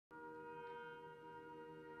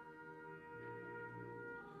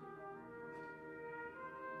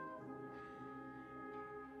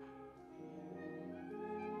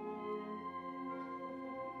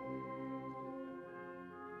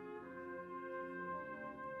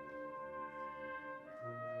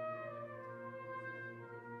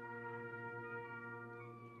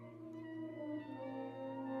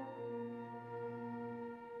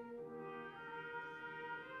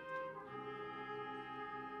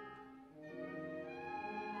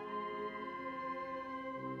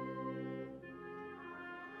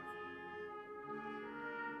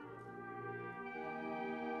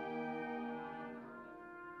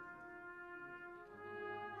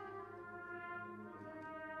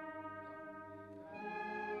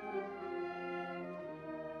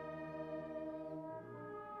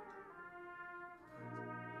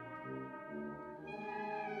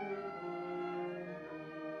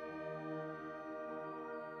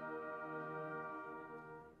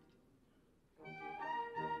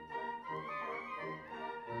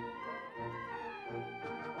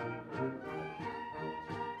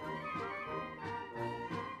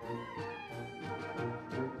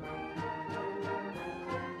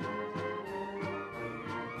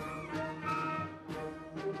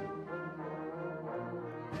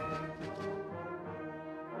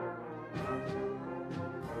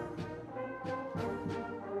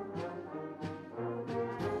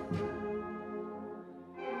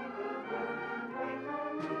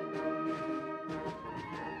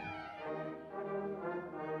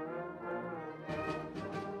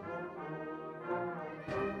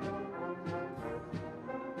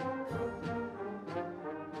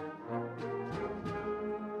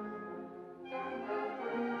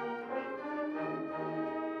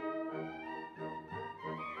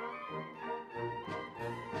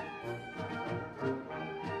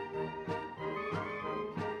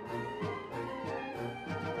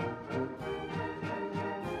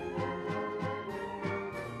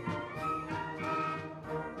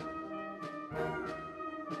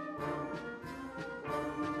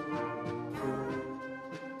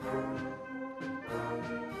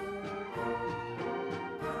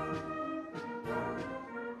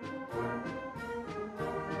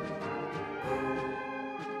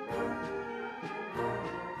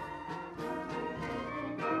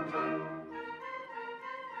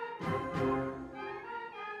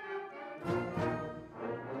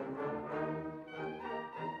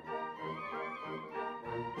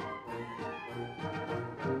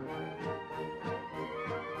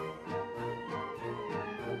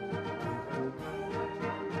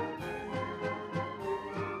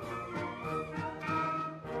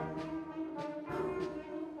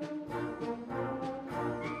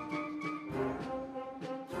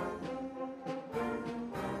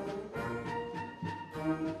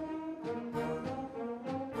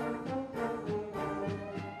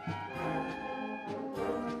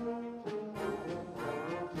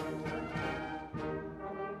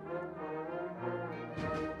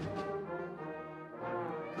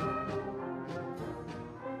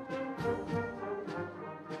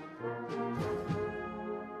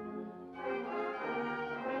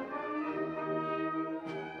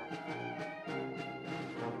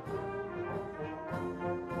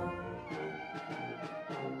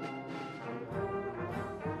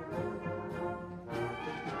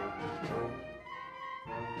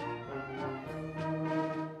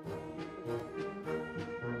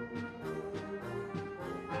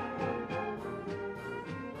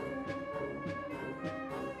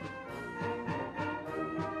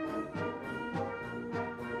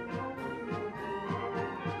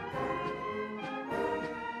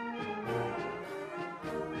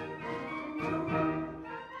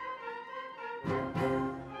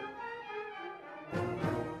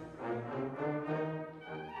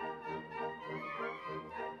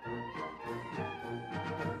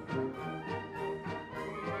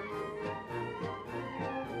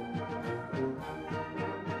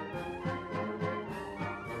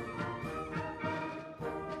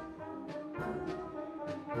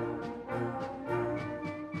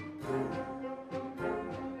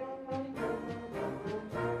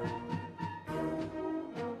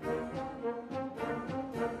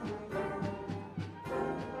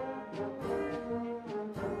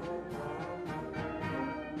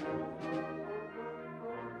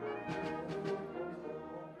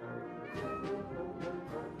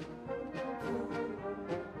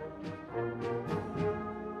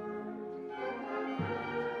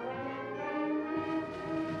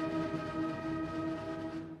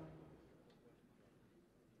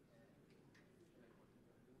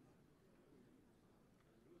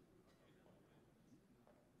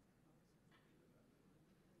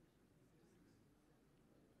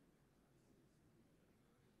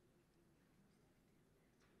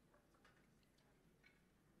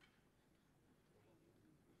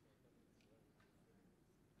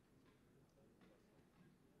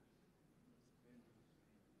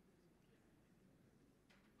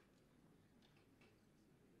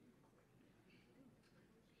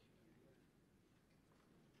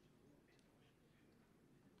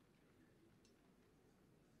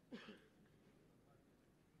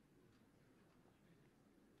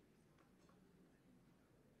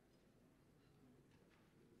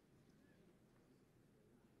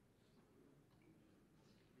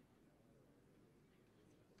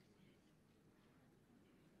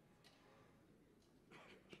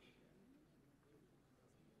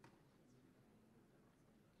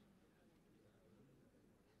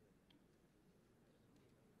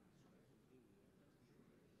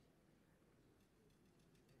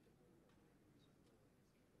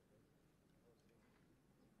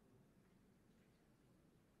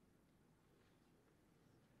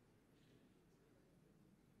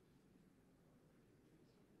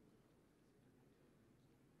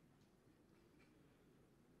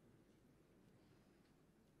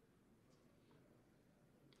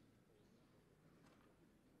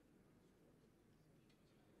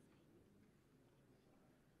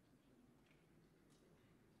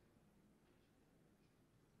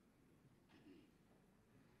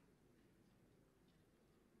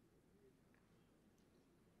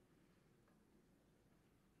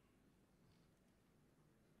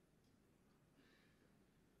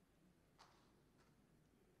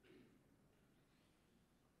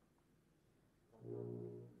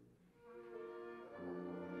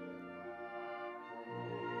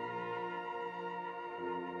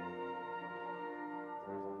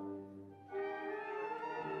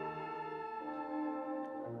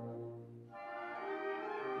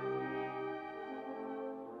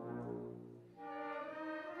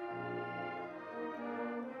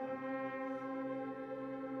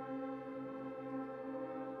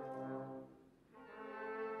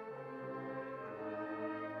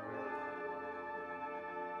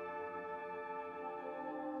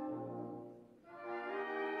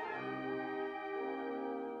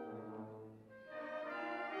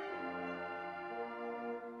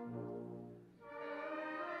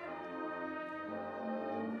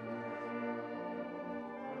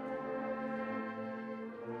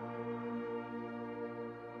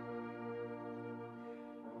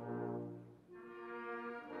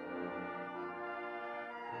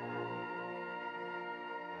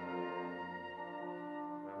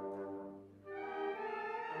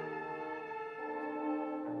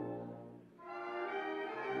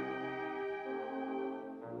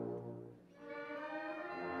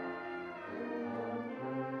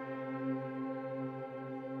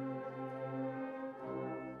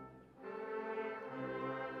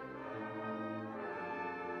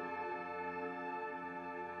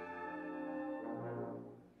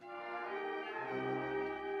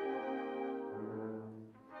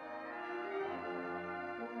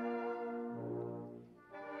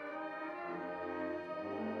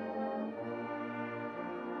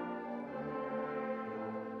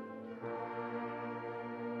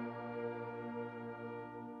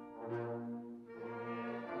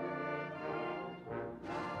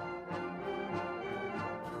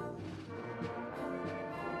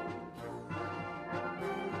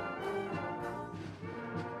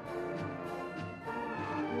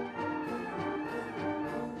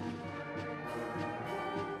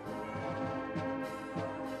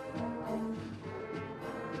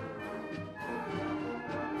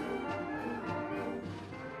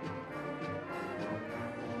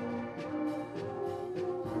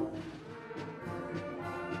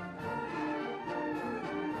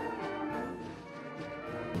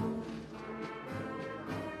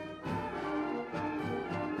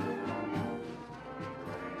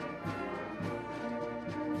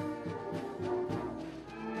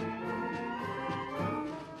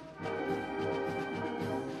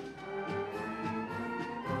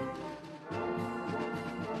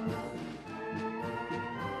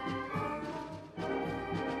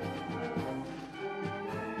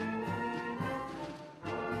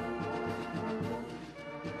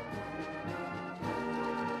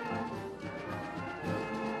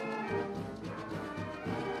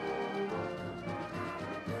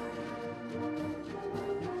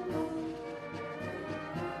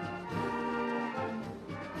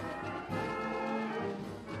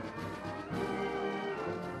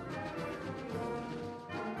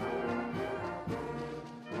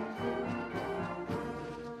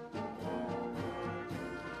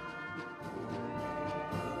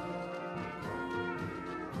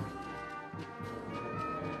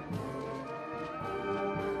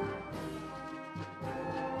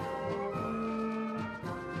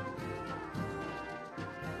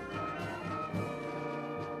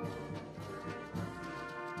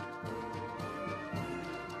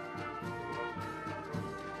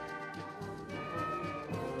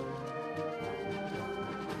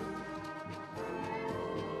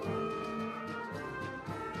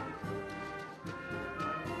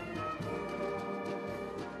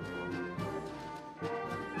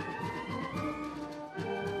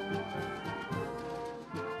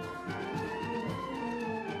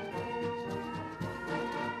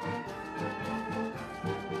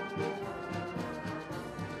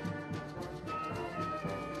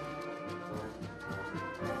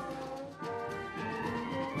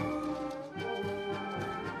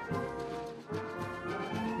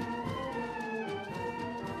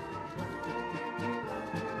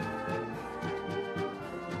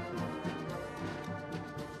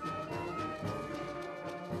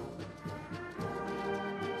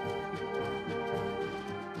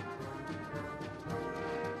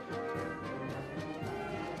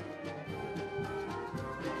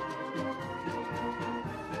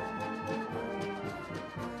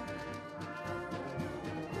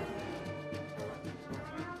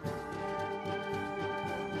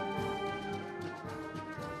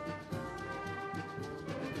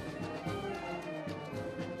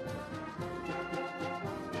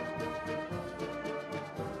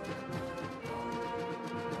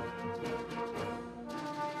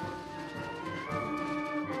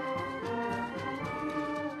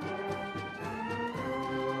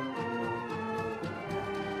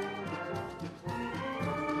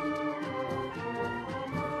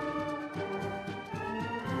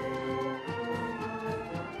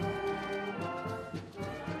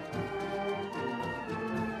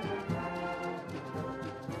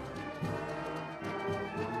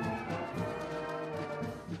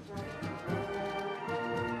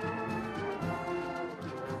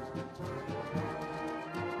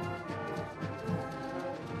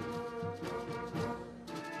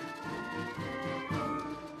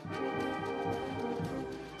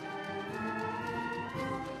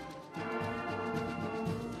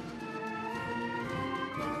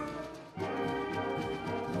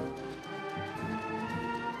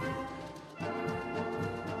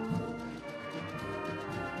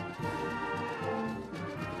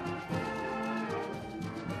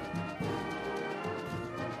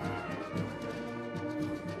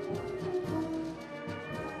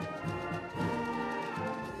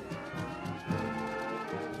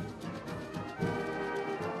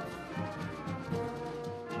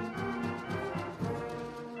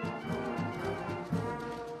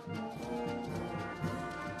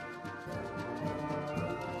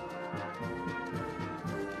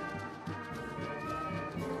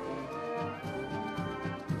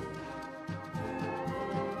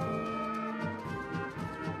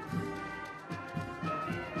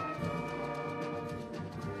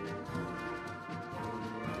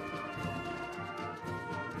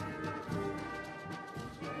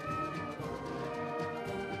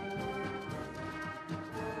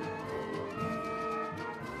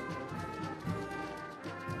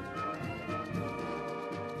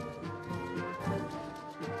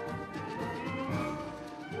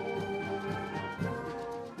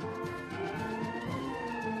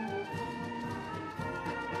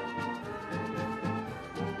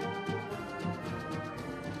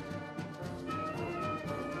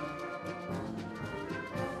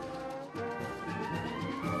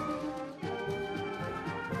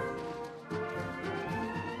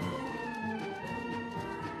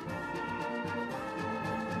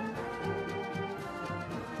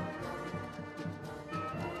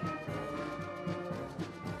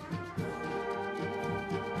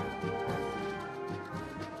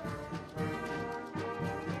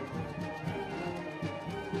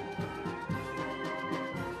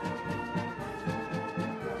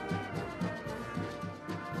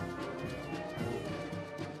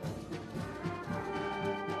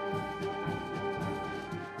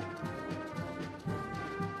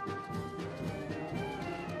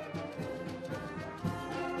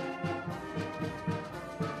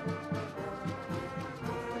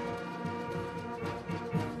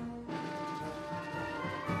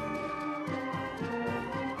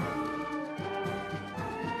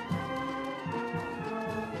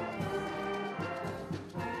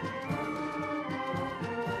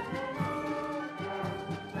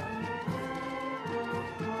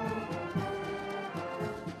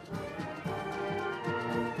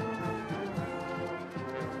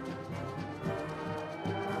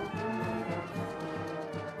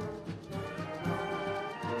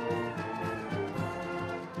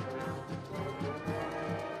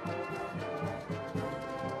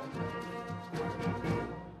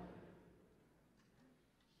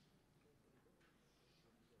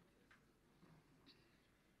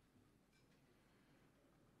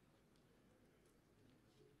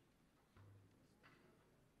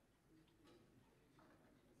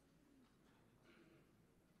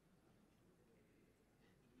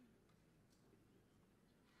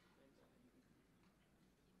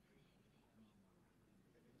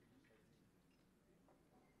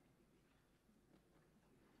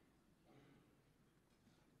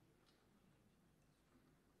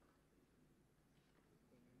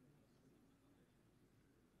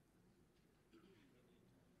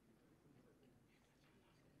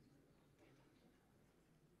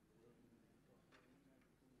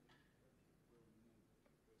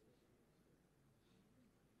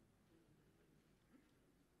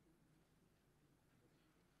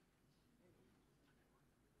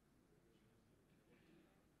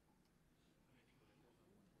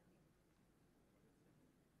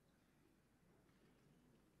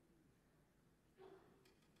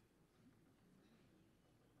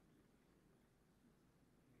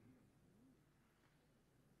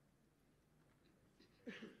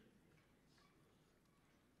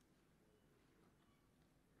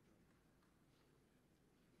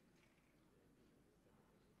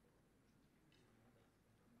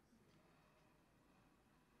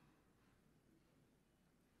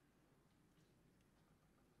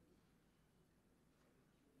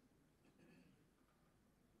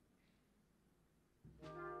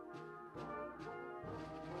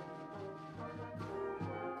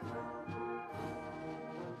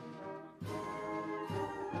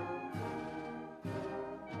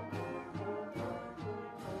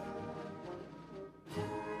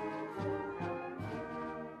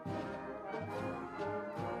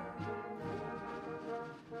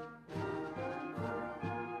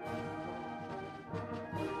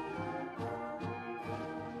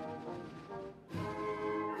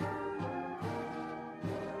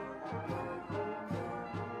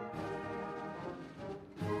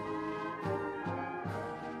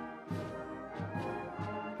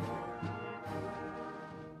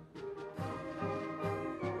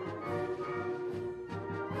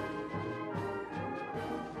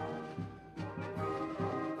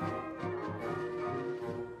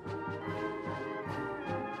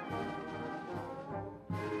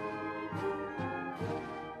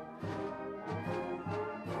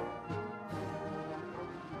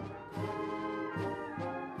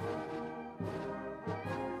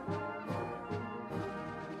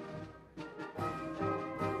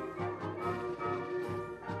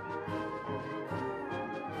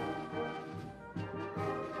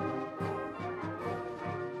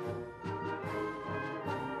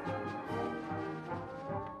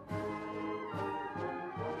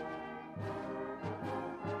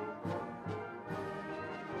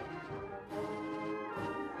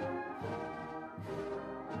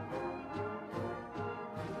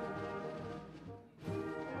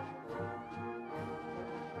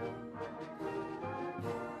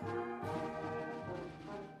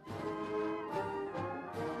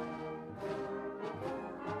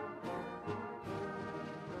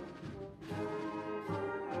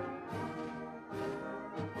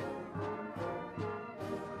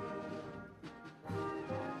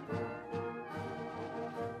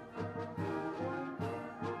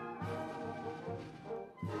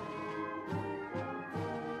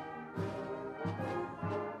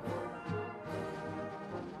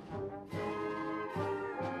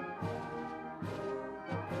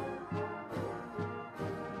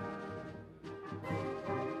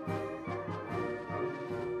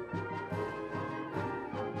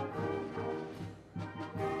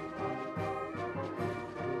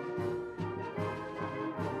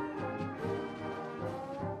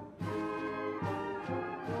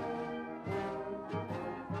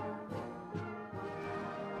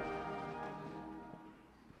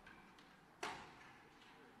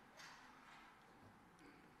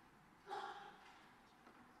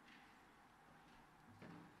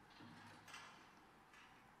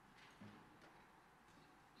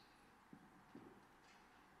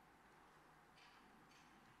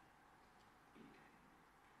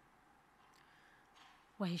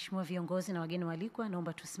Waheshimiwa viongozi na wageni waalikwa,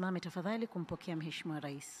 naomba tusimame tafadhali kumpokea Mheshimiwa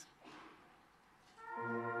Rais.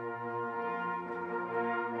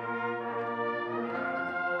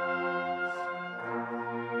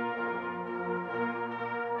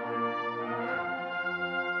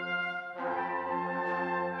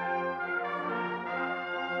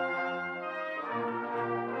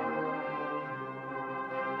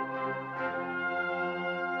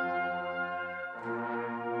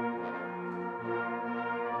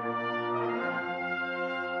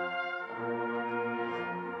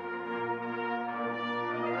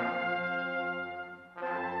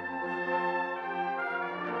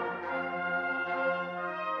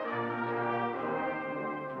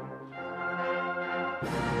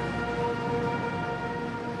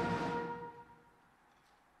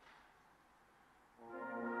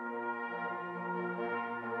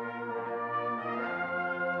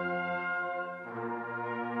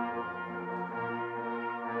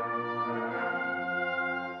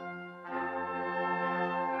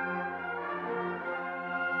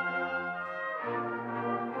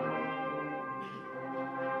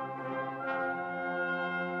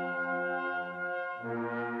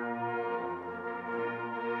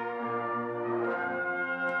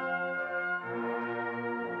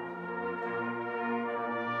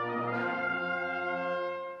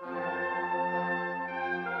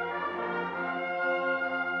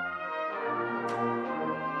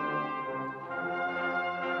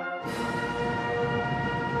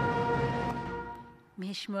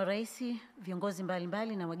 Mheshimiwa Rais, viongozi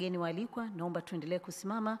mbalimbali na wageni waalikwa, naomba tuendelee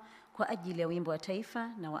kusimama kwa ajili ya wimbo wa taifa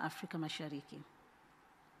na wa Afrika Mashariki.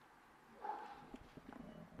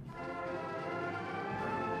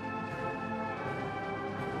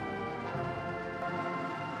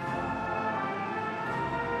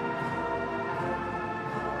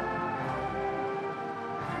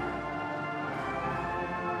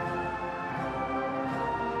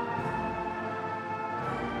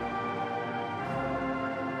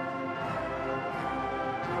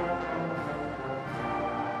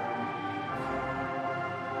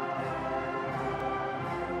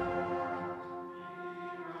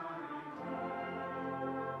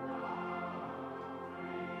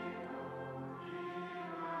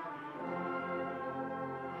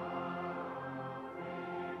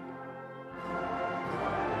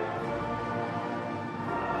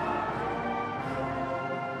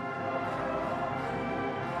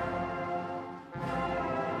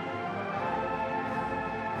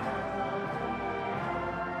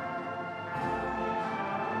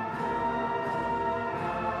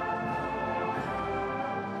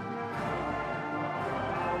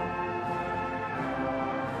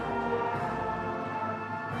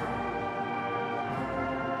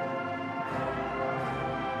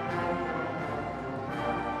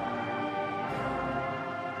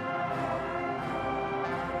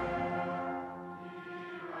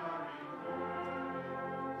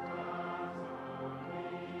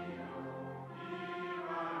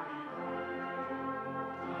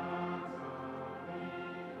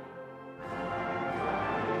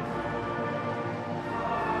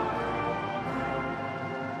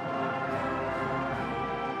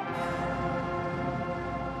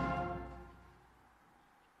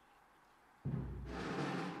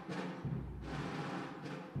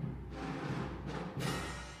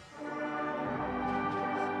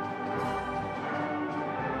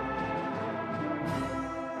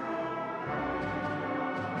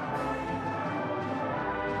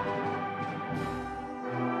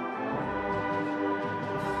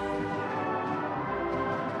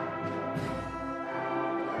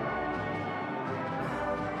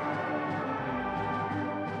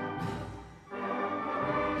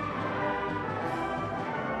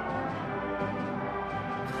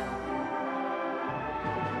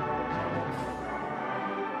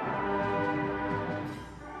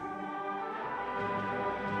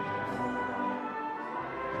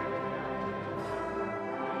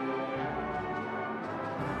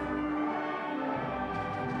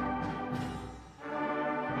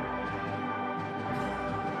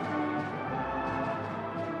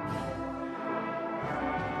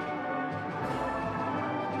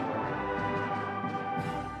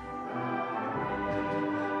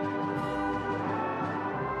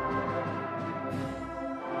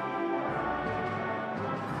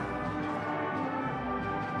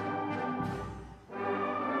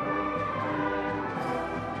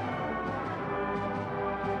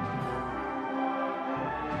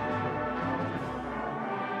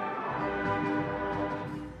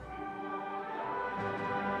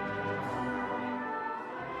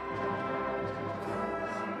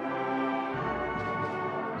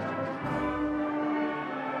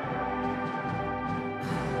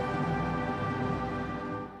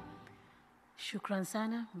 Shukran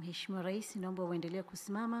sana Mheshimiwa Rais, naomba uendelee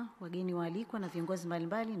kusimama. Wageni waalikwa na viongozi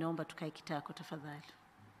mbalimbali, naomba tukae kitako tafadhali.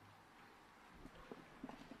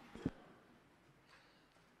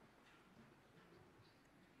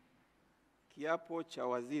 Kiapo cha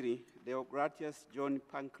Waziri Deogratius John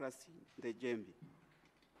Pancras Ndejembi.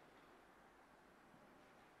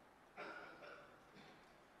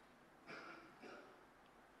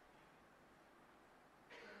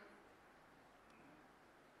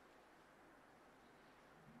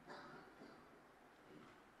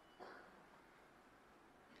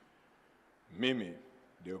 Mimi,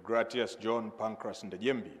 Deogratius John Pancras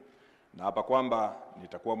Ndejembi, naapa kwamba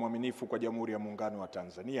nitakuwa mwaminifu kwa Jamhuri ya Muungano wa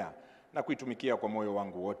Tanzania na kuitumikia kwa moyo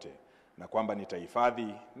wangu wote, na kwamba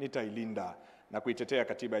nitahifadhi, nitailinda na kuitetea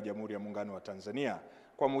Katiba ya Jamhuri ya Muungano wa Tanzania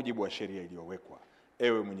kwa mujibu wa sheria iliyowekwa.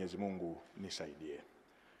 Ewe Mwenyezi Mungu nisaidie.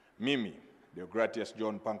 Mimi, Deogratius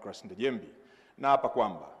John Pancras Ndejembi, naapa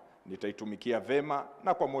kwamba nitaitumikia vema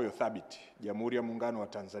na kwa moyo thabiti Jamhuri ya Muungano wa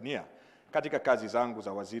Tanzania katika kazi zangu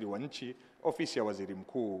za waziri wa nchi, ofisi ya waziri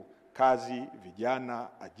mkuu, kazi, vijana,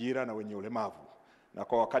 ajira na wenye ulemavu, na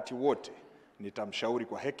kwa wakati wote nitamshauri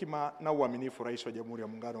kwa hekima na uaminifu Rais wa Jamhuri ya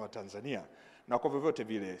Muungano wa Tanzania, na kwa vyovyote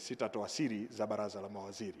vile sitatoa siri za baraza la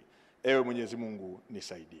mawaziri. Ewe Mwenyezi Mungu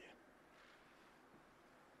nisaidie.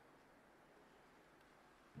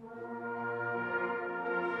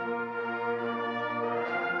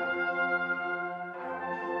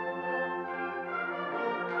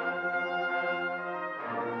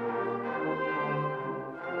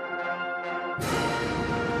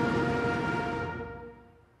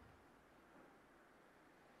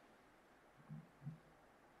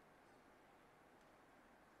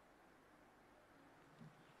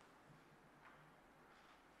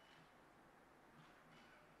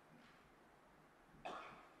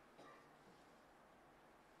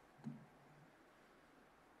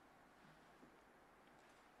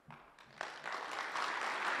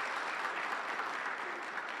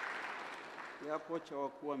 Kiapo cha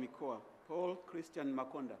wakuu wa mikoa. Paul Christian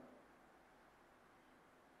Makonda.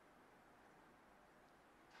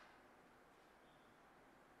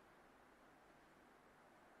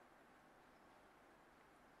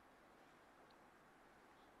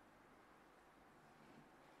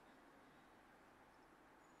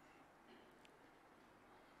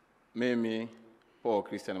 Mimi, Paul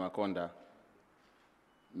Christian Makonda,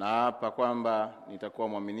 naapa kwamba nitakuwa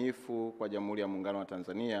mwaminifu kwa Jamhuri ya Muungano wa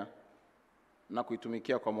Tanzania na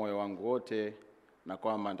kuitumikia kwa moyo wangu wote, na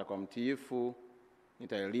kwamba nitakuwa mtiifu,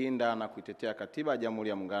 nitailinda na kuitetea Katiba ya Jamhuri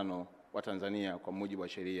ya Muungano wa Tanzania kwa mujibu wa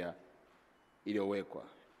sheria iliyowekwa.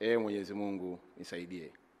 Ee Mwenyezi Mungu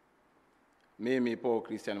nisaidie. Mimi, Paul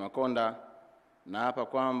Christian Makonda, naapa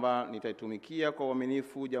kwamba nitaitumikia kwa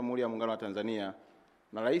uaminifu Jamhuri ya Muungano wa Tanzania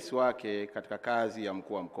na rais wake katika kazi ya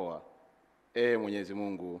mkuu wa mkoa. Ee Mwenyezi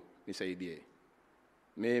Mungu nisaidie.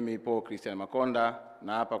 Mimi, Paul Christian Makonda,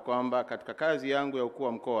 naapa kwamba katika kazi yangu ya ukuu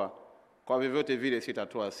wa mkoa kwa vyovyote vile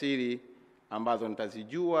sitatoa siri ambazo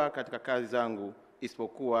nitazijua katika kazi zangu,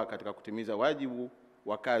 isipokuwa katika kutimiza wajibu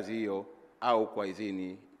wa kazi hiyo au kwa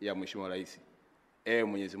idhini ya Mheshimiwa Rais. Ee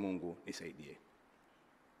Mwenyezi Mungu nisaidie.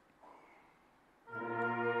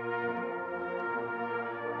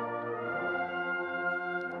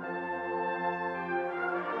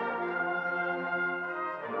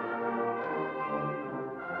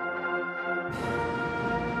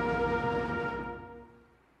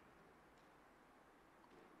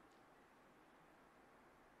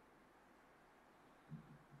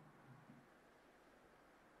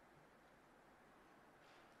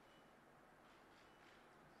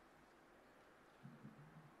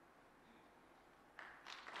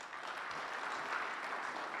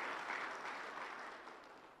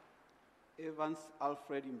 Evans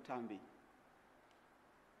Alfred Mtambi.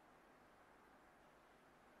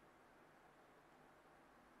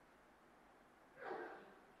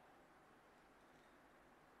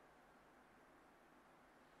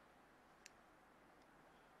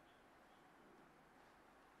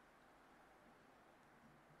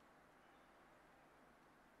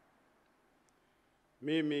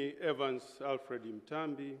 Mimi, Evans Alfred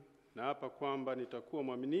Mtambi, naapa kwamba nitakuwa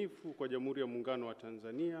mwaminifu kwa Jamhuri ya Muungano wa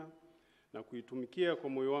Tanzania na kuitumikia kwa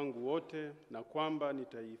moyo wangu wote, na kwamba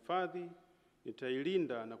nitaihifadhi,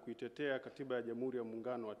 nitailinda na kuitetea Katiba ya Jamhuri ya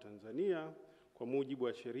Muungano wa Tanzania kwa mujibu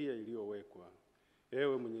wa sheria iliyowekwa.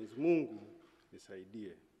 Ewe Mwenyezi Mungu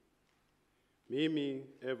nisaidie. Mimi,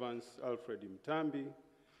 Evans Alfred Mtambi,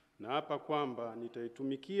 naapa kwamba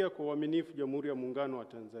nitaitumikia kwa uaminifu Jamhuri ya Muungano wa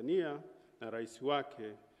Tanzania na rais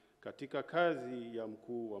wake katika kazi ya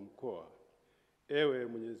mkuu wa mkoa. Ewe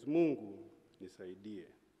Mwenyezi Mungu nisaidie.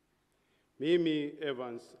 Mimi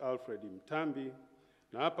Evans Alfred Mtambi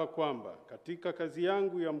naapa kwamba katika kazi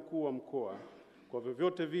yangu ya mkuu wa mkoa, kwa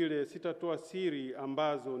vyovyote vile sitatoa siri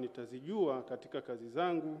ambazo nitazijua katika kazi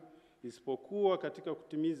zangu, isipokuwa katika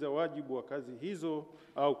kutimiza wajibu wa kazi hizo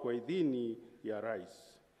au kwa idhini ya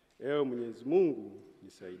Rais. Ewe Mwenyezi Mungu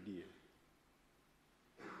nisaidie.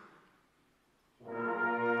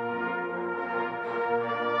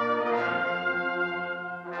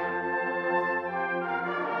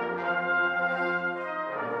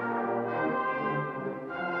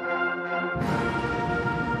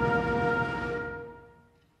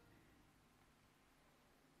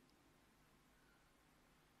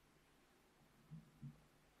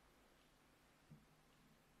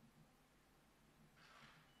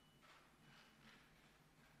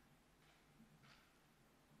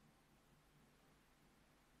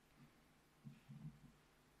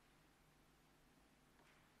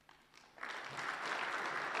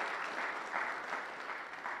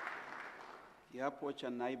 Kiapo cha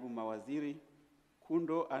naibu mawaziri.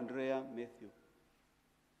 Kundo Andrea Mathew.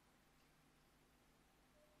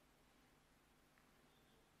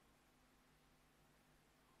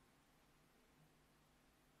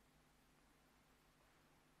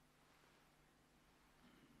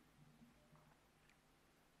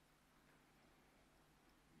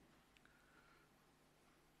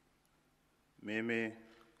 Mimi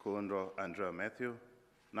Kundo Andrea Mathew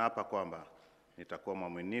naapa kwamba nitakuwa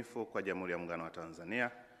mwaminifu kwa Jamhuri ya Muungano wa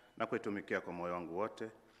Tanzania na kuitumikia kwa moyo wangu wote,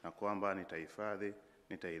 na kwamba nitahifadhi,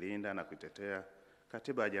 nitailinda na kuitetea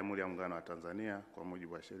Katiba ya Jamhuri ya Muungano wa Tanzania kwa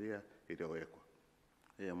mujibu wa sheria iliyowekwa.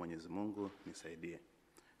 Ee Mwenyezi Mungu nisaidie.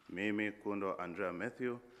 Mimi Kundo Andrea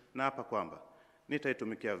Mathew naapa kwamba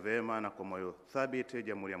nitaitumikia vema na kwa moyo thabiti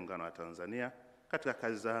Jamhuri ya Muungano wa Tanzania katika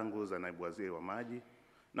kazi zangu za naibu waziri wa maji,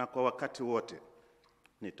 na kwa wakati wote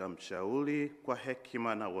nitamshauri kwa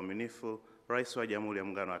hekima na uaminifu Rais wa Jamhuri ya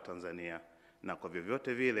Muungano wa Tanzania, na kwa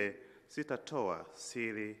vyovyote vile sitatoa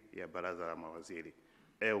siri ya baraza la mawaziri.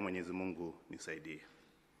 Ewe Mwenyezi Mungu nisaidie.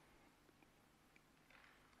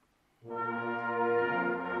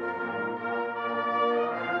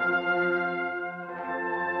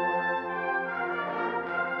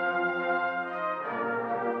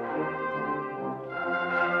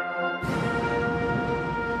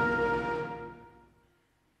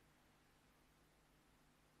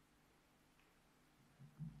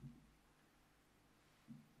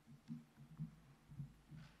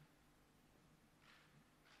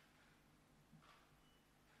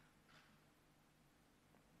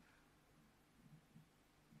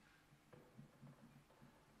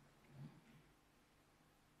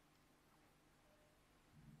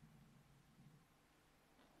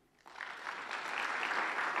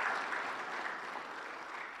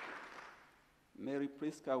 Mary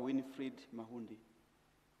Priska Winifred Mahundi.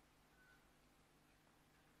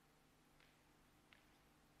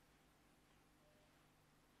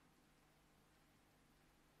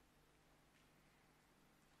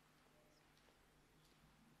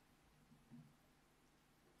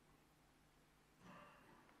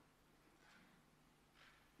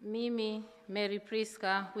 Mimi Mary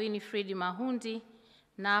Priska Winifred Mahundi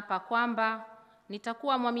naapa kwamba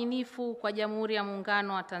nitakuwa mwaminifu kwa Jamhuri ya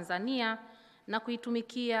Muungano wa Tanzania na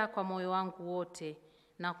kuitumikia kwa moyo wangu wote,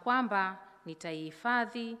 na kwamba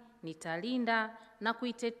nitaihifadhi, nitalinda na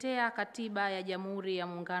kuitetea Katiba ya Jamhuri ya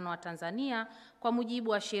Muungano wa Tanzania kwa mujibu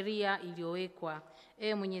wa sheria iliyowekwa.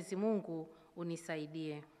 Ee Mwenyezi Mungu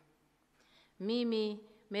unisaidie. Mimi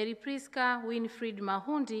Mary Priska Winifred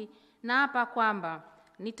Mahundi naapa kwamba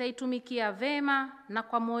nitaitumikia vema na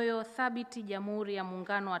kwa moyo thabiti Jamhuri ya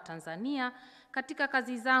Muungano wa Tanzania katika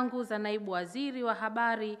kazi zangu za naibu waziri wa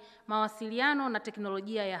habari, mawasiliano na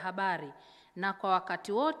teknolojia ya habari, na kwa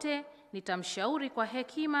wakati wote nitamshauri kwa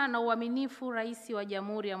hekima na uaminifu Rais wa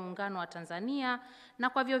Jamhuri ya Muungano wa Tanzania, na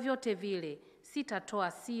kwa vyovyote vile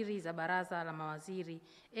sitatoa siri za baraza la mawaziri.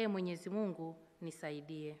 Ee Mwenyezi Mungu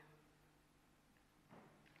nisaidie.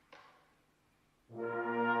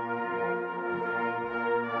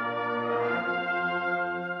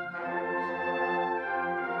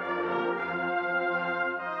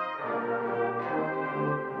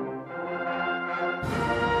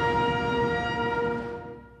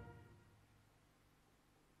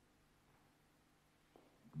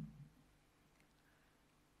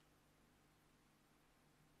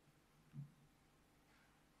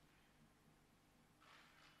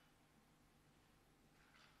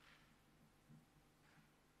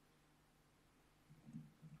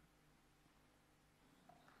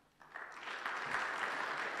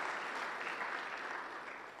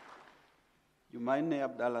 Jumanne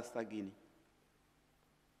Abdalla Stagini.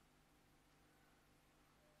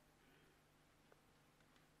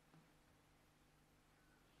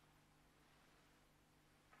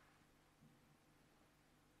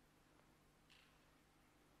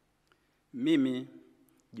 Mimi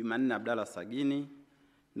Jumanne Abdalla Sagini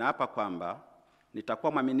naapa kwamba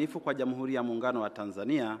nitakuwa mwaminifu kwa Jamhuri ya Muungano wa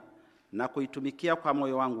Tanzania na kuitumikia kwa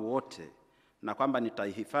moyo wangu wote, na kwamba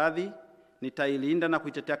nitaihifadhi, nitailinda na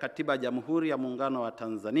kuitetea Katiba ya Jamhuri ya Muungano wa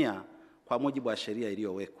Tanzania kwa mujibu wa sheria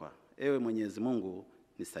iliyowekwa. Ewe Mwenyezi Mungu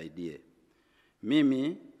nisaidie.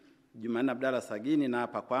 Mimi Jumanne Abdalla Sagini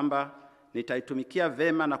naapa kwamba nitaitumikia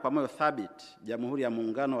vema na kwa moyo thabiti Jamhuri ya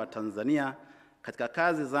Muungano wa Tanzania katika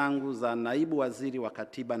kazi zangu za naibu waziri wa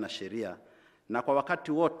Katiba na Sheria, na kwa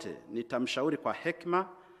wakati wote nitamshauri kwa hekima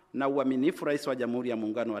na uaminifu Rais wa Jamhuri ya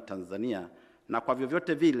Muungano wa Tanzania, na kwa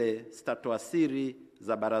vyovyote vile sitatoa siri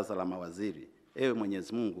za baraza la mawaziri. Ewe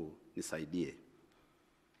Mwenyezi Mungu nisaidie.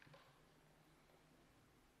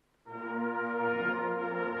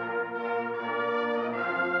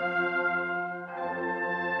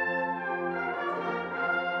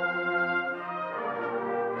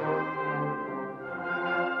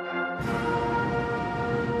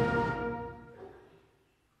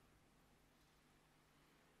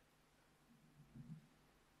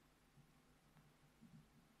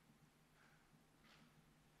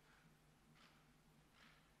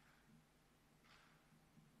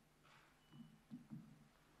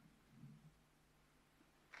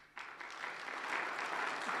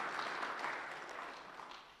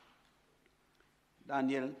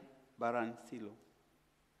 Daniel Baransilo.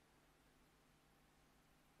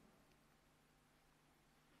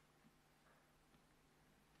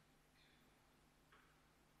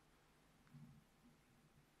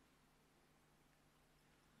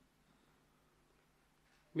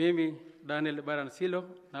 Mimi Daniel Baransilo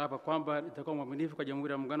naapa kwamba nitakuwa mwaminifu kwa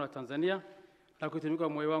Jamhuri ya Muungano wa Tanzania na kuitumikia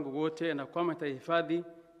moyo wangu wote, na kwamba nitahifadhi,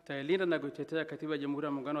 nitailinda na kuitetea Katiba ya Jamhuri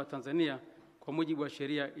ya Muungano wa Tanzania kwa mujibu wa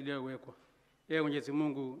sheria iliyowekwa. Ewe Mwenyezi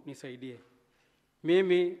Mungu nisaidie.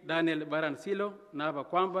 Mimi Daniel Baransilo naapa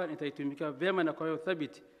kwamba nitaitumikia vyema na kwa moyo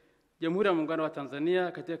thabiti Jamhuri ya Muungano wa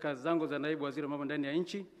Tanzania katika kazi zangu za naibu waziri wa mambo ndani ya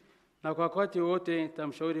nchi, na kwa wakati wote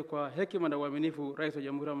nitamshauri kwa hekima na uaminifu Rais wa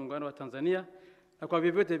Jamhuri ya Muungano wa Tanzania, na kwa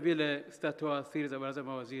vyovyote vile sitatoa siri za baraza la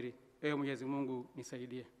mawaziri. Ewe Mwenyezi Mungu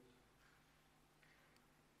nisaidie.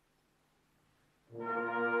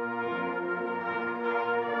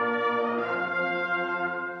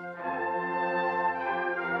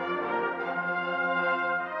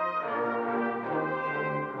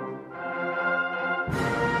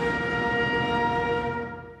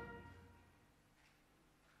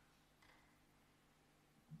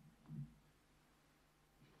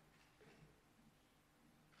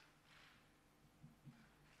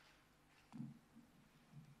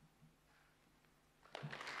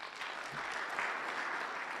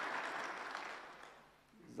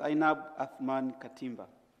 Zainab Athman Katimba.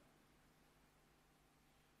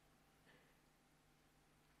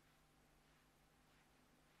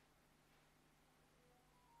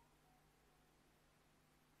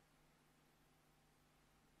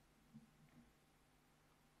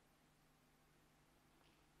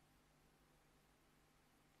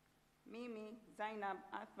 Mimi Zainab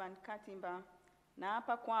Athman Katimba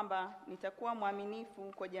naapa kwamba nitakuwa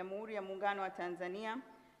mwaminifu kwa Jamhuri ya Muungano wa Tanzania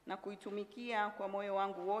na kuitumikia kwa moyo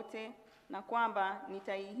wangu wote, na kwamba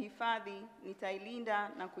nitaihifadhi, nitailinda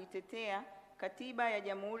na kuitetea Katiba ya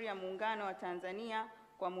Jamhuri ya Muungano wa Tanzania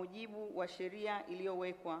kwa mujibu wa sheria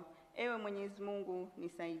iliyowekwa. Ewe Mwenyezi Mungu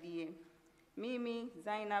nisaidie. Mimi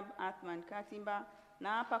Zainab Athman Katimba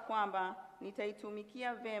naapa kwamba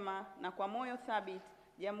nitaitumikia vema na kwa moyo thabiti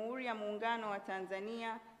Jamhuri ya Muungano wa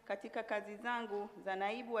Tanzania katika kazi zangu za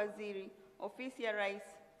naibu waziri, ofisi ya Rais,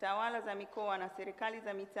 tawala za mikoa na serikali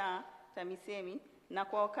za mitaa, TAMISEMI, na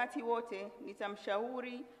kwa wakati wote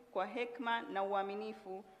nitamshauri kwa hekima na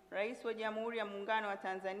uaminifu Rais wa Jamhuri ya Muungano wa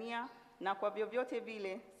Tanzania, na kwa vyovyote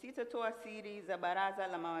vile sitatoa siri za baraza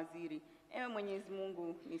la mawaziri. Ewe Mwenyezi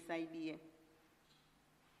Mungu nisaidie.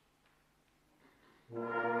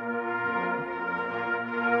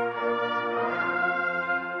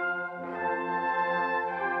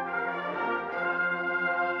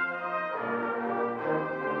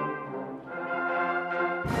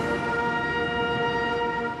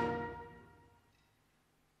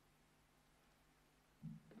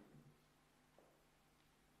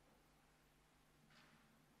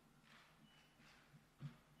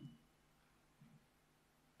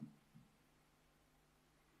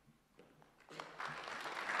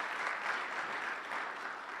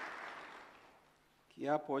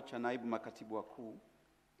 Kiapo cha naibu makatibu wakuu.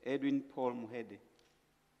 Edwin Paul Muhede.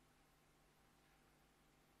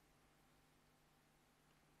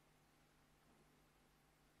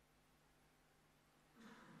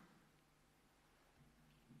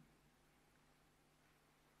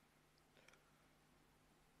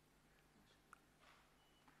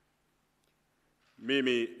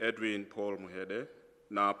 Mimi Edwin Paul Muhede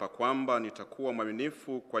naapa kwamba nitakuwa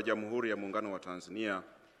mwaminifu kwa Jamhuri ya Muungano wa Tanzania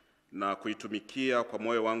na kuitumikia kwa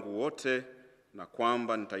moyo wangu wote, na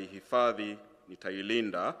kwamba nitaihifadhi,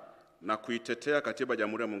 nitailinda na kuitetea Katiba ya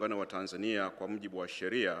Jamhuri ya Muungano wa Tanzania kwa mujibu wa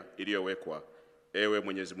sheria iliyowekwa. Ewe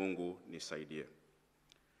Mwenyezi Mungu nisaidie.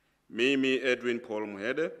 Mimi Edwin Paul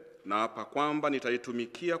Muhede naapa kwamba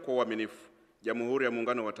nitaitumikia kwa uaminifu Jamhuri ya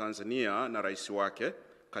Muungano wa Tanzania na rais wake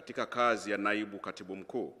katika kazi ya naibu katibu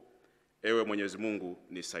mkuu. Ewe Mwenyezi Mungu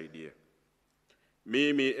nisaidie.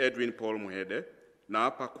 Mimi Edwin Paul Muhede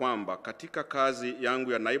naapa kwamba katika kazi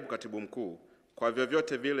yangu ya naibu katibu mkuu, kwa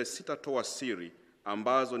vyovyote vile sitatoa siri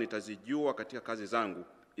ambazo nitazijua katika kazi zangu,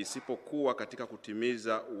 isipokuwa katika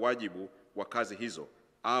kutimiza wajibu wa kazi hizo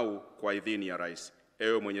au kwa idhini ya rais.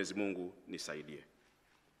 Ewe Mwenyezi Mungu nisaidie.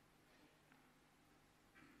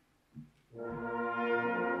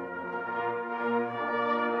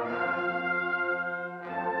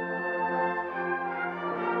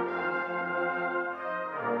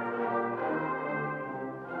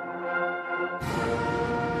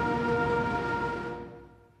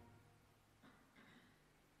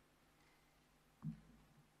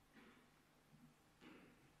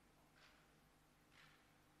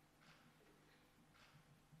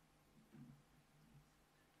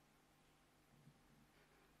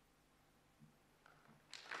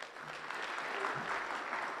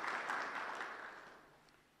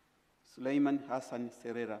 Suleiman Hassan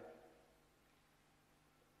Serera.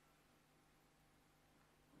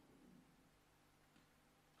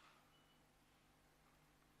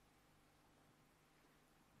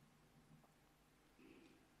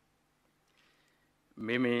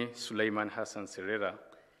 Mimi Suleiman Hassan Serera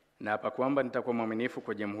naapa kwamba nitakuwa mwaminifu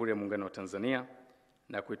kwa Jamhuri ya Muungano wa Tanzania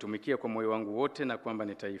na kuitumikia kwa moyo wangu wote, na kwamba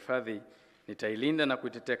nitaihifadhi, nitailinda na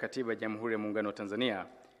kuitetea Katiba ya Jamhuri ya Muungano wa Tanzania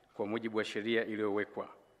kwa mujibu wa sheria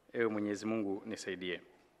iliyowekwa. Ewe Mwenyezi Mungu nisaidie.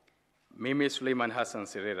 Mimi Suleiman Hassan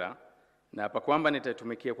Serera naapa kwamba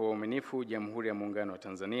nitaitumikia kwa uaminifu Jamhuri ya Muungano wa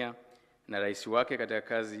Tanzania na rais wake katika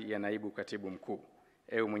kazi ya naibu katibu mkuu.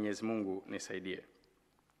 Ewe Mwenyezi Mungu nisaidie.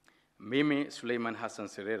 Mimi Suleiman Hassan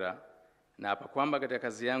Serera naapa kwamba katika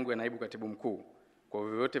kazi yangu ya naibu katibu mkuu, kwa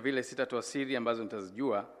vyovyote vile sitatoa siri ambazo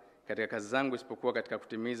nitazijua katika kazi zangu, isipokuwa katika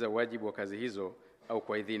kutimiza wajibu wa kazi hizo au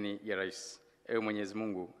kwa idhini ya rais. Ewe Mwenyezi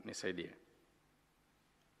Mungu nisaidie.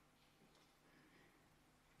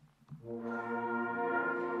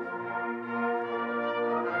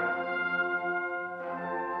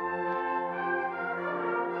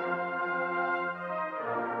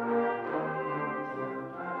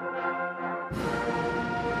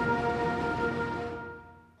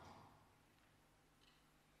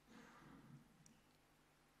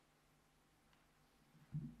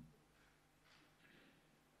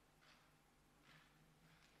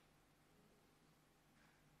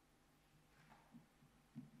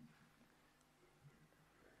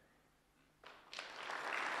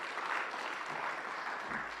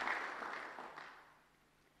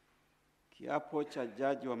 Kiapo cha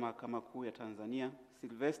Jaji wa Mahakama Kuu ya Tanzania,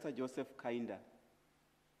 Sylvester Joseph Kainda.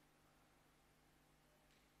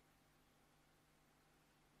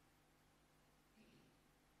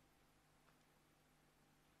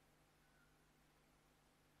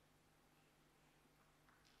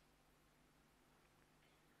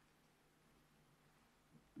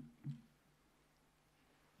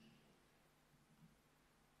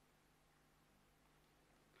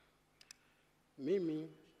 Mimi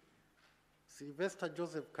Sylvester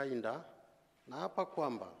Joseph Kainda naapa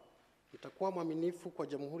kwamba nitakuwa mwaminifu kwa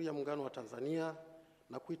Jamhuri ya Muungano wa Tanzania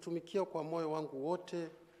na kuitumikia kwa moyo wangu wote,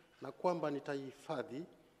 na kwamba nitaihifadhi,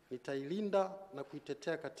 nitailinda na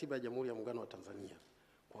kuitetea Katiba ya Jamhuri ya Muungano wa Tanzania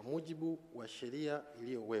kwa mujibu wa sheria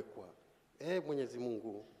iliyowekwa. Ee Mwenyezi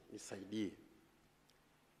Mungu nisaidie.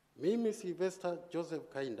 Mimi Sylvester Joseph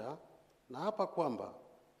Kainda naapa kwamba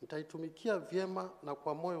nitaitumikia vyema na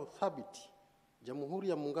kwa moyo thabiti Jamhuri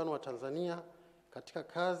ya Muungano wa Tanzania katika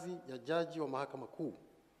kazi ya Jaji wa Mahakama Kuu,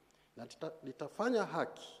 na nitafanya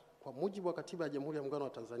haki kwa mujibu wa Katiba ya Jamhuri ya Muungano wa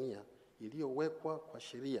Tanzania iliyowekwa kwa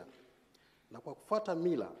sheria na kwa kufuata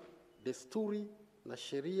mila, desturi na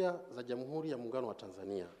sheria za Jamhuri ya Muungano wa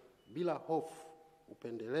Tanzania bila hofu,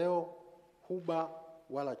 upendeleo, huba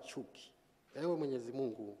wala chuki. Ewe Mwenyezi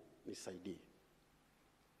Mungu nisaidie.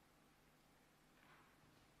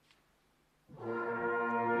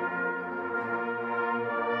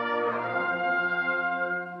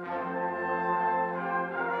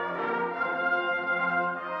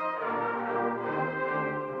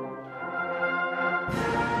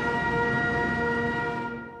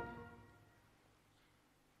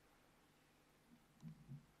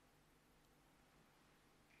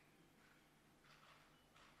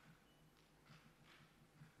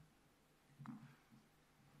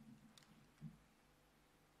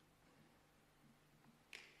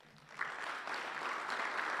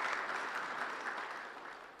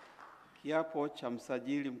 Kiapo cha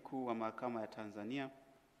msajili mkuu wa mahakama ya Tanzania,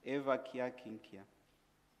 Eva Kiakinkia.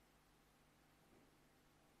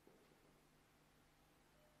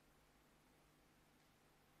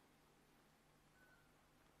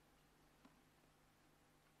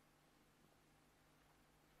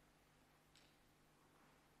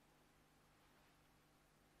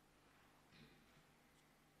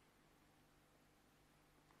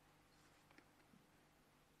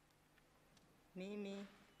 Mimi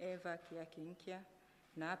Eva Kiakinkia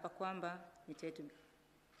naapa kwamba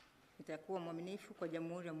nitakuwa mwaminifu kwa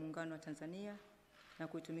Jamhuri ya Muungano wa Tanzania na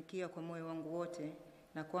kuitumikia kwa moyo wangu wote,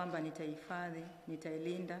 na kwamba nitahifadhi,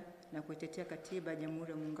 nitailinda na kuitetea Katiba ya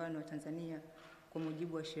Jamhuri ya Muungano wa Tanzania kwa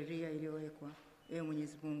mujibu wa sheria iliyowekwa. Ewe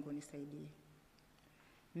Mwenyezi Mungu nisaidie.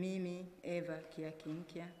 Mimi Eva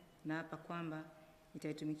Kiakinkia naapa kwamba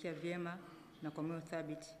nitaitumikia vyema na kwa moyo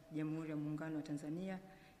thabiti Jamhuri ya Muungano wa Tanzania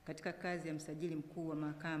katika kazi ya msajili mkuu wa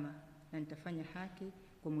mahakama, na nitafanya haki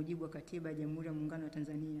kwa mujibu wa Katiba ya Jamhuri ya Muungano wa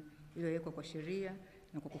Tanzania iliyowekwa kwa sheria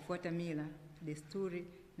na kwa kufuata mila, desturi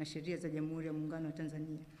na sheria za Jamhuri ya Muungano wa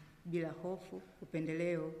Tanzania bila hofu,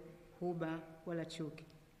 upendeleo, huba wala chuki.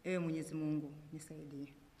 Ewe Mwenyezi Mungu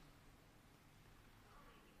nisaidie.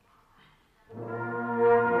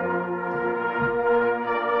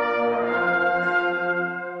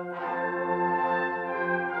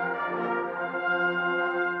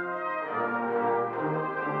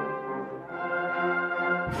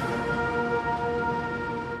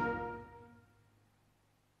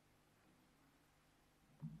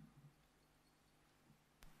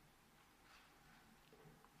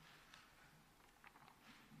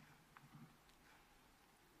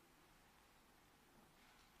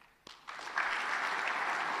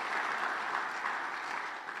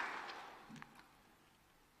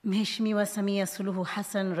 Mheshimiwa Samia Suluhu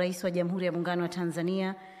Hassan, Rais wa Jamhuri ya Muungano wa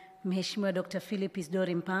Tanzania, Mheshimiwa Dr. Philip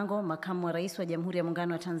Isdori Mpango, Makamu wa Rais wa Jamhuri ya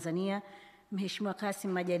Muungano wa Tanzania, Mheshimiwa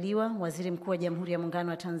Kassim Majaliwa, Waziri Mkuu wa Jamhuri ya Muungano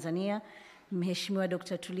wa Tanzania, Mheshimiwa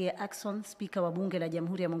Dr. Tulia Ackson, Spika wa Bunge la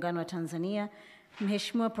Jamhuri ya Muungano wa Tanzania,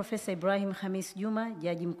 Mheshimiwa Profesa Ibrahim Khamis Juma,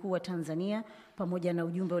 Jaji Mkuu wa Tanzania, pamoja na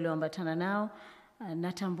ujumbe ulioambatana nao.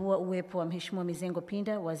 Natambua uwepo wa Mheshimiwa Mizengo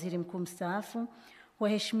Pinda, Waziri Mkuu mstaafu,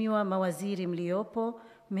 waheshimiwa mawaziri mliopo,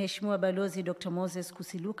 Mheshimiwa Balozi Dr. Moses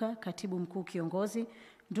Kusiluka, Katibu Mkuu Kiongozi,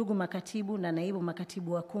 ndugu makatibu na naibu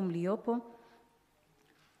makatibu wakuu mliopo,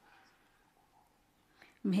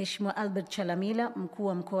 Mheshimiwa Albert Chalamila, Mkuu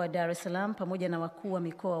wa Mkoa wa Dar es Salaam, pamoja na wakuu wa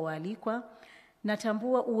mikoa waalikwa.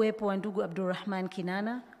 Natambua uwepo wa ndugu Abdurrahman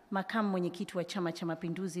Kinana, Makamu Mwenyekiti wa Chama cha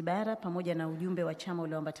Mapinduzi Bara, pamoja na ujumbe wa chama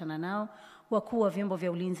ulioambatana nao, wakuu wa vyombo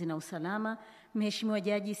vya ulinzi na usalama, Mheshimiwa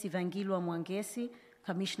Jaji Sivangilwa Mwangesi,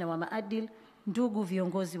 Kamishna wa Maadili, ndugu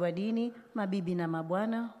viongozi wa dini, mabibi na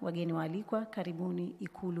mabwana, wageni waalikwa, karibuni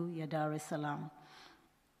Ikulu ya Dar es Salaam.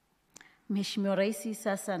 Mheshimiwa Rais,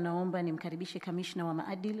 sasa naomba nimkaribishe Kamishna wa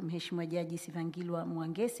Maadili, Mheshimiwa Jaji Sivangilwa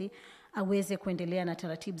Mwangesi, aweze kuendelea na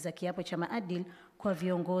taratibu za kiapo cha maadili kwa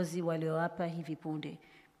viongozi walioapa hivi punde.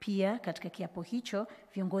 Pia katika kiapo hicho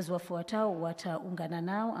viongozi wafuatao wataungana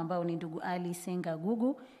nao, ambao ni ndugu Ali Senga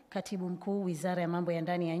Gugu, Katibu Mkuu Wizara ya Mambo ya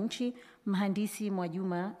Ndani ya Nchi, Mhandisi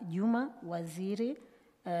Mwajuma Juma, Waziri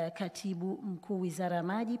Katibu Mkuu Wizara ya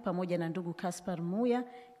Maji, pamoja na ndugu Kaspar Muya,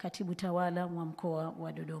 Katibu Tawala wa Mkoa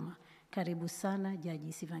wa Dodoma. Karibu sana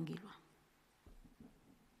Jaji Sivangilwa.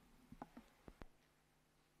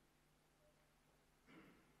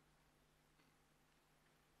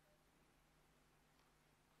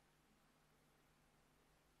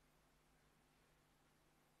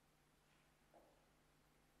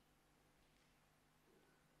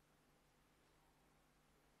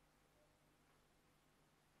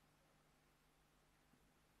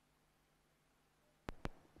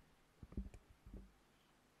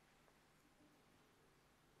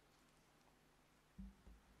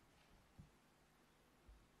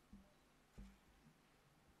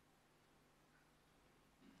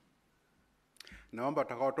 Naomba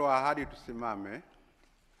tutakaotoa ahadi tusimame.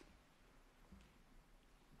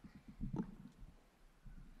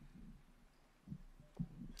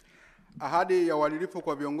 Ahadi ya uadilifu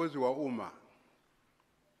kwa viongozi wa umma.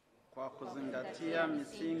 Kwa kuzingatia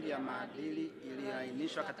misingi ya maadili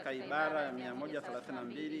iliyoainishwa katika ibara ya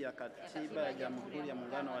 132 ya Katiba ya Jamhuri ya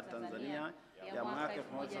Muungano wa Tanzania ya mwaka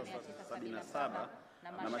 1977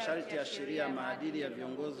 na masharti ya sheria ya maadili ya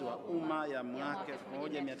viongozi wa umma ya mwaka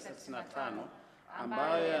 1995,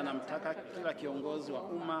 ambayo yanamtaka kila kiongozi wa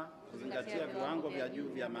umma kuzingatia viwango vya juu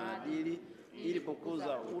vya maadili ili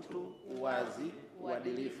kukuza utu, uwazi,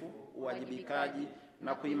 uadilifu, uwajibikaji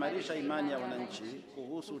na kuimarisha imani ya wananchi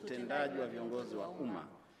kuhusu utendaji wa viongozi wa umma.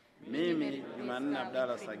 Mimi Jumanne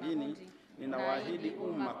Abdalla Sagini ninawaahidi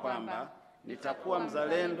umma kwamba nitakuwa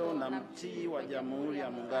mzalendo na mtii wa Jamhuri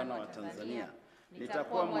ya Muungano wa Tanzania.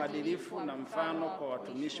 Nitakuwa mwadilifu na mfano kwa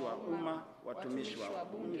watumishi wa umma, watumishi wa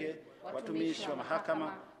bunge, watumishi wa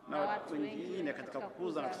mahakama na watu wengine katika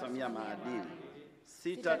kukuza na kusimamia maadili.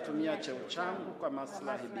 Sitatumia cheo changu kwa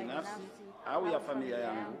maslahi binafsi au ya familia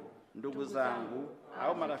yangu, ndugu zangu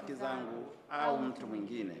au marafiki zangu au mtu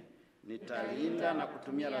mwingine. Nitalinda na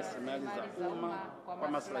kutumia rasilimali za umma kwa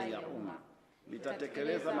maslahi ya umma.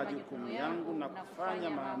 Nitatekeleza majukumu yangu na kufanya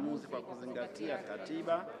maamuzi kwa kuzingatia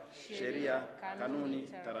katiba, sheria, kanuni,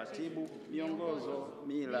 taratibu, miongozo,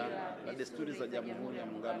 mila na desturi za Jamhuri ya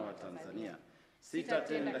Muungano wa Tanzania.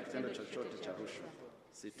 Sitatenda kitendo chochote cha rushwa.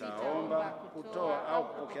 Sitaomba, kutoa au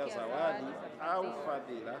kupokea zawadi au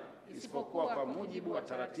fadhila isipokuwa kwa mujibu wa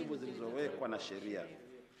taratibu zilizowekwa na sheria.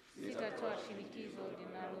 Sitatoa shinikizo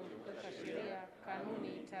linalokiuka sheria,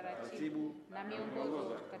 kanuni, taratibu na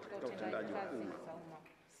miongozo katika utendaji kazi za umma.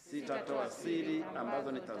 Sitatoa siri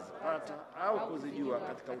ambazo nitazipata au kuzijua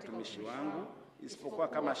katika utumishi wangu isipokuwa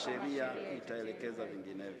kama sheria itaelekeza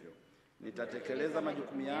vinginevyo. Nitatekeleza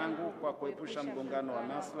majukumu yangu kwa kuepusha mgongano wa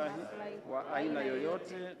maslahi wa aina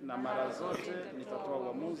yoyote, na mara zote nitatoa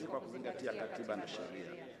uamuzi kwa kuzingatia katiba na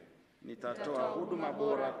sheria. Nitatoa huduma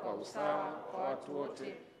bora kwa usawa kwa watu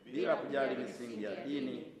wote bila kujali misingi ya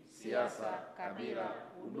dini, siasa, kabila,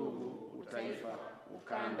 udugu, utaifa,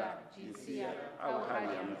 ukanda, jinsia au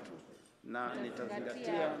hali ya mtu. Na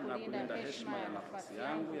nitazingatia na kulinda heshima ya nafasi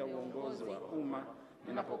yangu ya uongozi wa umma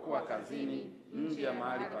ninapokuwa kazini, nje ya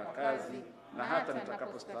mahali pa kazi na hata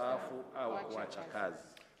nitakapostaafu au kuacha kazi.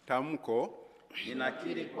 Tamko.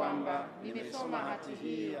 Ninakiri kwamba nimesoma hati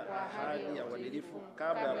hii ya ahadi ya uadilifu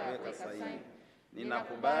kabla ya kuweka saini.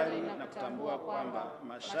 Ninakubali na kutambua kwamba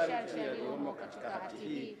masharti yaliyomo katika hati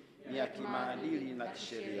hii ni ya kimaadili na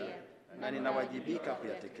kisheria na ninawajibika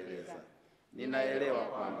kuyatekeleza. Ninaelewa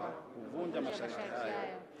kwamba kuvunja masharti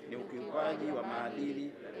haya ni ukiukaji wa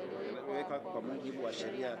maadili yaliyowekwa kwa mujibu wa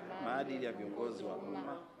sheria, maadili ya viongozi wa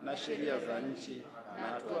umma na sheria za nchi, na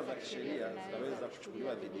hatua za kisheria zinaweza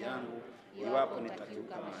kuchukuliwa dhidi yangu iwapo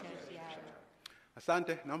nitakiuka masharti haya.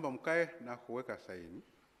 Asante, naomba mkae na kuweka saini.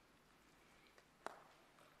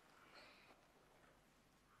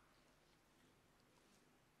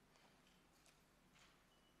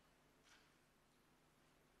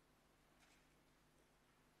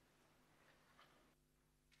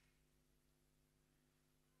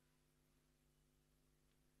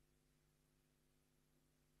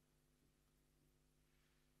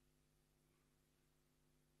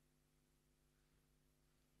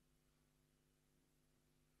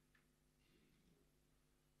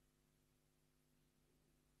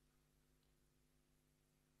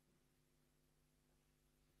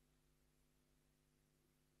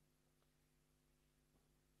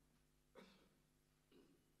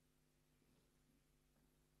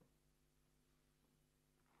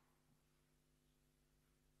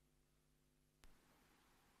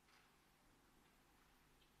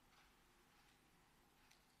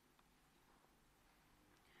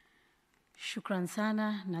 Shukran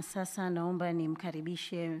sana, na sasa naomba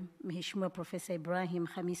nimkaribishe Mheshimiwa Profesa Ibrahim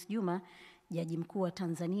Khamis Juma, Jaji Mkuu wa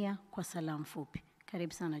Tanzania, kwa salamu fupi.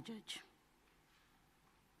 Karibu sana Judge.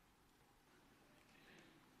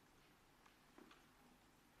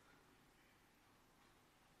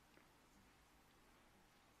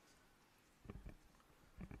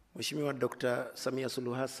 Mheshimiwa Dr. Samia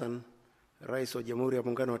Suluhu Hassan, Rais wa Jamhuri ya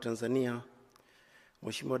Muungano wa Tanzania,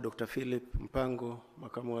 Mheshimiwa Dr. Philip Mpango,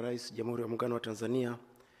 Makamu wa Rais Jamhuri ya Muungano wa Tanzania,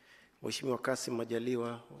 Mheshimiwa Kassim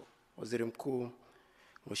Majaliwa, Waziri Mkuu,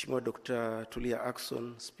 Mheshimiwa Dr. Tulia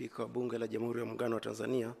Ackson, Spika wa Bunge la Jamhuri ya Muungano wa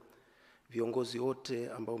Tanzania, viongozi wote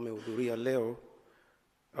ambao umehudhuria leo.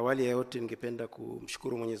 Awali ya yote ningependa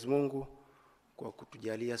kumshukuru Mwenyezi Mungu kwa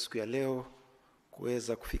kutujalia siku ya leo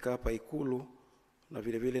kuweza kufika hapa Ikulu, na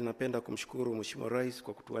vile vile napenda kumshukuru Mheshimiwa Rais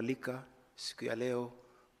kwa kutualika siku ya leo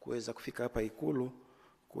kuweza kufika hapa Ikulu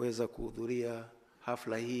kuweza kuhudhuria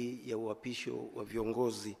hafla hii ya uapisho wa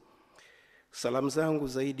viongozi. Salamu zangu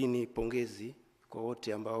zaidi ni pongezi kwa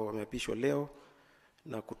wote ambao wameapishwa leo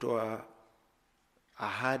na kutoa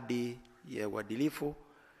ahadi ya uadilifu,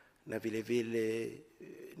 na vile vile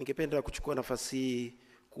ningependa kuchukua nafasi hii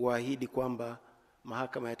kuahidi kwamba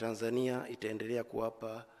Mahakama ya Tanzania itaendelea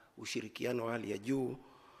kuwapa ushirikiano wa hali ya juu.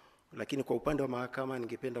 Lakini kwa upande wa mahakama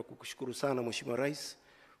ningependa kukushukuru sana Mheshimiwa Rais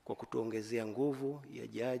kwa kutuongezea nguvu ya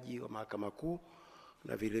jaji wa Mahakama Kuu,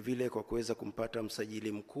 na vile vile kwa kuweza kumpata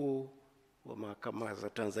msajili mkuu wa mahakama za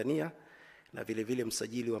Tanzania, na vile vile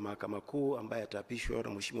msajili wa Mahakama Kuu ambaye ataapishwa na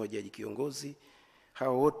Mheshimiwa Jaji Kiongozi.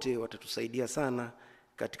 Hao wote watatusaidia sana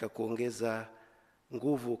katika kuongeza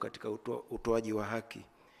nguvu katika utoaji wa haki.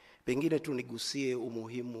 Pengine tu nigusie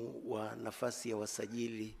umuhimu wa nafasi ya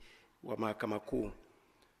wasajili wa mahakama kuu.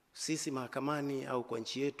 Sisi mahakamani au kwa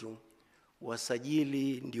nchi yetu,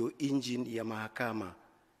 wasajili ndio engine ya mahakama.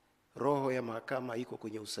 Roho ya mahakama iko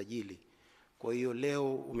kwenye usajili. Kwa hiyo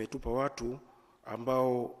leo umetupa watu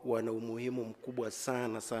ambao wana umuhimu mkubwa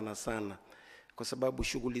sana sana sana, kwa sababu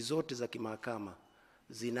shughuli zote za kimahakama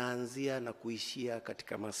zinaanzia na kuishia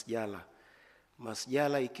katika masjala.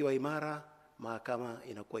 Masjala ikiwa imara, mahakama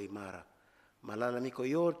inakuwa imara. Malalamiko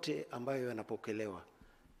yote ambayo yanapokelewa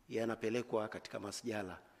yanapelekwa katika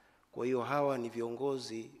masjala. Kwa hiyo hawa ni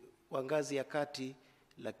viongozi wa ngazi ya kati,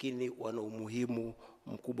 lakini wana umuhimu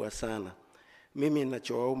mkubwa sana. Mimi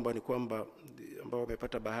ninachowaomba ni kwamba ambao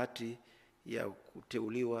wamepata bahati ya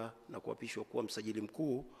kuteuliwa na kuapishwa kuwa msajili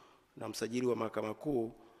mkuu na msajili wa mahakama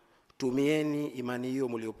kuu, tumieni imani hiyo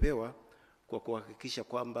mliopewa kwa kuhakikisha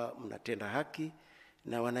kwamba mnatenda haki,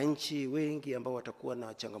 na wananchi wengi ambao watakuwa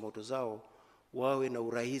na changamoto zao wawe na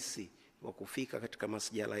urahisi wa kufika katika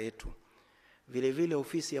masjala yetu. Vile vile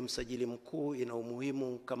ofisi ya msajili mkuu ina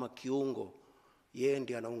umuhimu kama kiungo. Yeye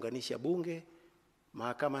ndiye anaunganisha bunge,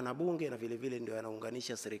 mahakama na bunge, na vile vile ndio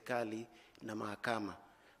anaunganisha serikali na mahakama.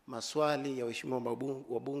 Maswali ya waheshimiwa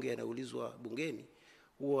wabunge yanaulizwa bungeni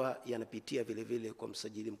huwa yanapitia vile vile kwa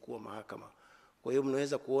msajili mkuu wa mahakama. Kwa hiyo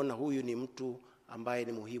mnaweza kuona huyu ni mtu ambaye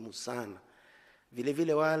ni muhimu sana. Vile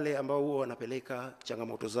vile wale ambao huwa wanapeleka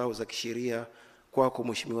changamoto zao za kisheria kwako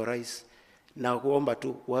Mheshimiwa Rais, na kuomba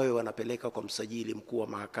tu wawe wanapeleka kwa msajili mkuu wa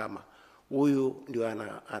mahakama. Huyu ndio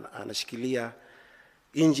anashikilia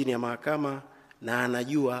engine ya mahakama na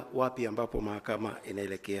anajua wapi ambapo mahakama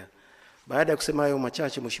inaelekea. Baada ya kusema hayo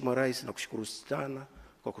machache, Mheshimiwa Rais, nakushukuru sana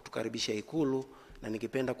kwa kutukaribisha Ikulu, na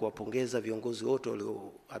ningependa kuwapongeza viongozi wote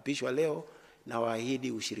walioapishwa leo na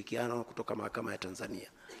waahidi ushirikiano kutoka mahakama ya Tanzania.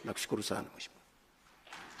 Nakushukuru sana Mheshimiwa.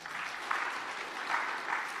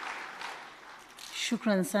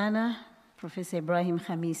 Shukran sana Profesa Ibrahim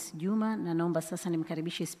Khamis Juma, na naomba sasa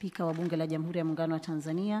nimkaribishe Spika wa Bunge la Jamhuri ya Muungano wa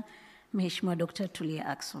Tanzania, Mheshimiwa Dr. Tulia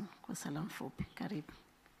Ackson kwa salamu fupi. Karibu.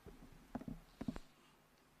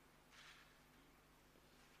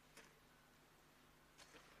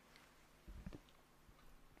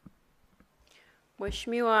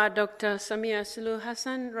 Mheshimiwa Dr. Samia Suluhu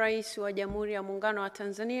Hassan, Rais wa Jamhuri ya Muungano wa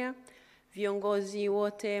Tanzania, viongozi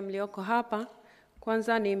wote mlioko hapa,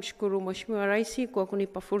 kwanza ni mshukuru Mheshimiwa Rais kwa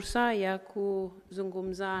kunipa fursa ya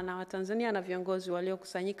kuzungumza na Watanzania na viongozi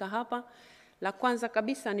waliokusanyika hapa. La kwanza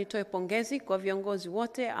kabisa nitoe pongezi kwa viongozi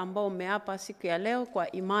wote ambao mmeapa siku ya leo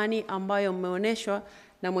kwa imani ambayo mmeonyeshwa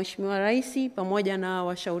na Mheshimiwa Rais pamoja na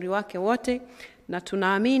washauri wake wote, na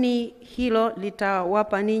tunaamini hilo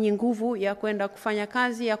litawapa ninyi nguvu ya kwenda kufanya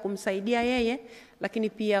kazi ya kumsaidia yeye, lakini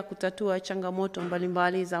pia kutatua changamoto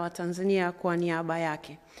mbalimbali za Watanzania kwa niaba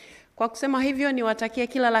yake. Kwa kusema hivyo, niwatakie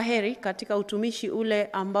kila laheri katika utumishi ule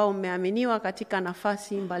ambao mmeaminiwa katika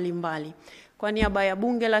nafasi mbalimbali. Kwa niaba ya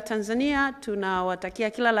Bunge la Tanzania tunawatakia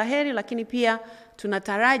kila laheri, lakini pia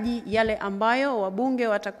tunataraji yale ambayo wabunge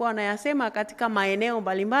watakuwa wanayasema katika maeneo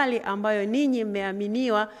mbalimbali ambayo ninyi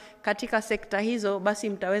mmeaminiwa katika sekta hizo, basi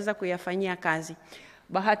mtaweza kuyafanyia kazi.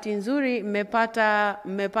 Bahati nzuri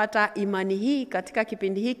mmepata imani hii katika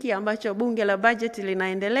kipindi hiki ambacho bunge la bajeti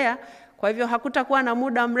linaendelea. Kwa hivyo hakutakuwa na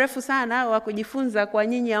muda mrefu sana wa kujifunza kwa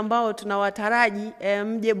nyinyi ambao tunawataraji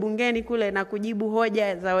mje bungeni kule na kujibu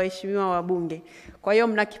hoja za waheshimiwa wabunge. Kwa hiyo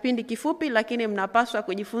mna kipindi kifupi, lakini mnapaswa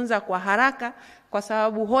kujifunza kwa haraka, kwa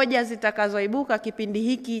sababu hoja zitakazoibuka kipindi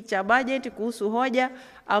hiki cha bajeti kuhusu hoja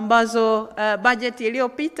ambazo bajeti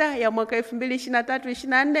iliyopita ya mwaka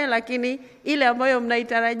 2023-24, lakini ile ambayo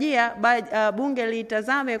mnaitarajia bunge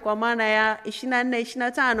liitazame kwa maana ya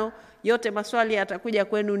 24-25, yote maswali yatakuja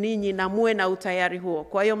kwenu ninyi na muwe na utayari huo.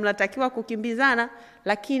 Kwa hiyo mnatakiwa kukimbizana,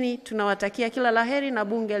 lakini tunawatakia kila laheri na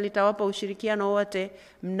bunge litawapa ushirikiano wote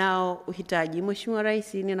mnao uhitaji. Mheshimiwa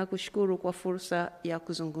Rais, ninakushukuru kwa fursa ya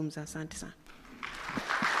kuzungumza. Asante sana.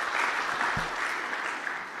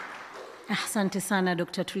 Asante sana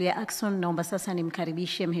Dr. Tulia Ackson. Naomba sasa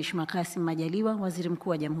nimkaribishe Mheshimiwa Kassim Majaliwa, Waziri Mkuu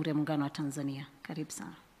wa Jamhuri ya Muungano wa Tanzania. Karibu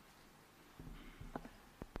sana.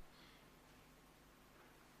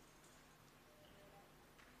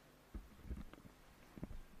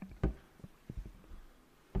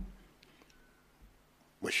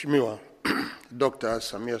 Mheshimiwa Dr.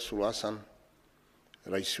 Samia Suluhu Hassan,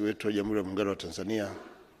 Rais wetu wa Jamhuri ya Muungano wa Tanzania,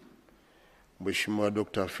 Mheshimiwa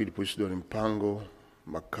Dr. Philip Isdor Mpango,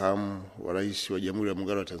 Makamu wa Rais wa Jamhuri ya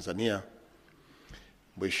Muungano wa Tanzania,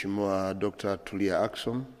 Mheshimiwa Dr. Tulia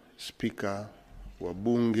Ackson, Spika wa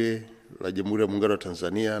Bunge la Jamhuri ya Muungano wa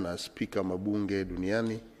Tanzania na Spika mabunge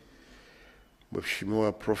duniani,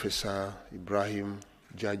 Mheshimiwa Profesa Ibrahim,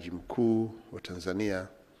 Jaji Mkuu wa Tanzania,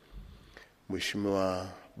 Mheshimiwa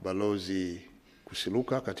Balozi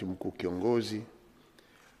Kusiluka, Katibu Mkuu Kiongozi,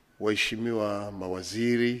 waheshimiwa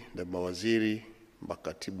mawaziri na mawaziri,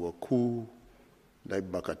 makatibu wakuu,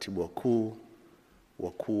 naibu makatibu wakuu,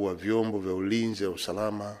 wakuu wa vyombo vya ulinzi na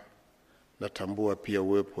usalama, natambua pia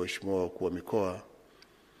uwepo wa waheshimiwa wakuu wa mikoa,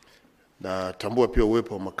 natambua pia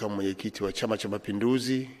uwepo wa makamu mwenyekiti wa Chama cha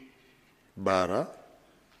Mapinduzi bara,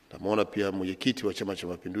 namuona pia mwenyekiti wa Chama cha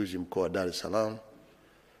Mapinduzi mkoa wa Dar es Salaam,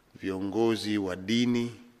 viongozi wa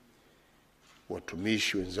dini,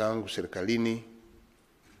 watumishi wenzangu serikalini,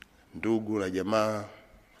 ndugu na jamaa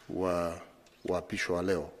wa waapishwa wa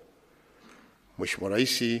leo. Mheshimiwa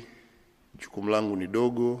Rais, jukumu langu ni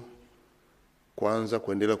dogo. Kwanza,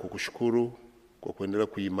 kuendelea kukushukuru kwa kuendelea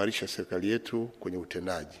kuimarisha serikali yetu kwenye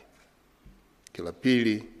utendaji. Kila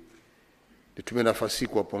pili, nitumie nafasi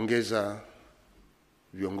kuwapongeza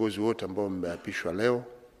viongozi wote ambao mmeapishwa leo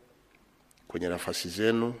kwenye nafasi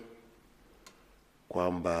zenu,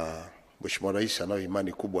 kwamba Mheshimiwa Rais anayo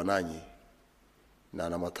imani kubwa nanyi na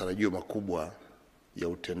ana matarajio makubwa ya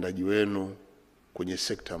utendaji wenu kwenye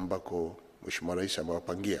sekta ambako Mheshimiwa Rais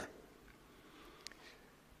amewapangia.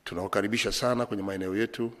 Tunawakaribisha sana kwenye maeneo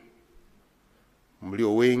yetu.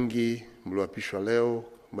 Mlio wengi mlioapishwa leo,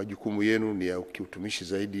 majukumu yenu ni ya kiutumishi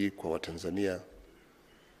zaidi kwa Watanzania.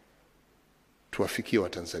 Tuwafikie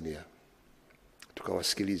Watanzania,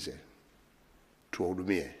 tukawasikilize,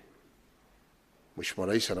 tuwahudumie. Mheshimiwa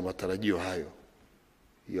Rais ana matarajio hayo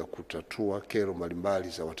ya kutatua kero mbalimbali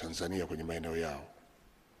za Watanzania kwenye maeneo yao.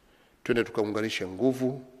 Twende tukaunganishe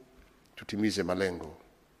nguvu, tutimize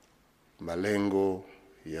malengo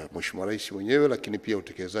ya Mheshimiwa Rais mwenyewe, lakini pia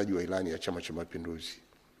utekelezaji wa ilani ya Chama cha Mapinduzi.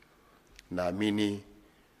 Naamini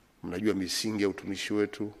mnajua misingi ya utumishi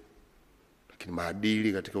wetu, lakini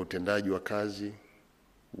maadili katika utendaji wa kazi,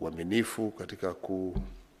 uaminifu katika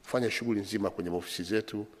kufanya shughuli nzima kwenye ofisi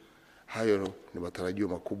zetu, hayo ni matarajio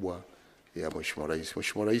makubwa ya Mheshimiwa Rais.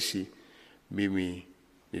 Mheshimiwa Rais, mimi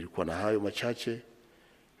nilikuwa na hayo machache,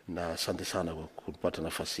 na asante sana kwa kupata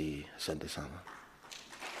nafasi hii. Asante sana.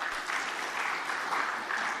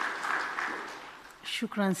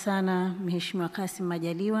 Shukran sana Mheshimiwa Kassim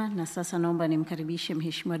Majaliwa, na sasa naomba nimkaribishe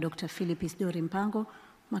Mheshimiwa Dr. Philip Isdori Mpango,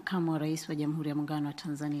 Makamu wa Rais wa Jamhuri ya Muungano wa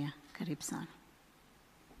Tanzania. Karibu sana.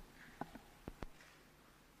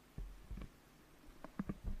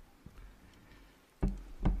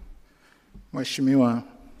 Mheshimiwa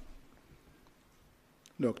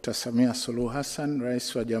Dr. Samia Suluhu Hassan,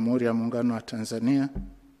 Rais wa Jamhuri ya Muungano wa Tanzania,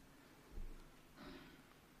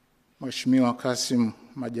 Mheshimiwa Kassim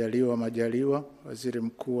Majaliwa, Waziri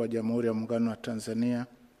Mkuu wa Jamhuri ya Muungano wa Tanzania,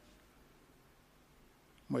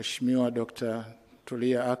 Mheshimiwa Dr.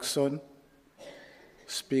 Tulia Ackson,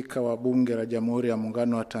 Spika wa Bunge la Jamhuri ya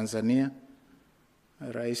Muungano wa Tanzania,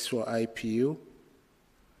 Rais wa IPU,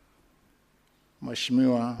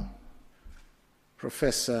 Mheshimiwa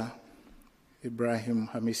Profesa Ibrahim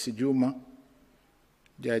Hamisi Juma,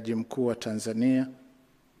 Jaji Mkuu wa Tanzania,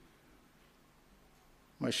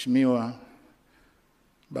 Mheshimiwa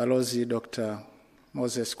Balozi Dr.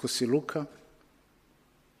 Moses Kusiluka,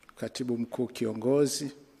 Katibu Mkuu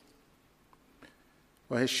Kiongozi,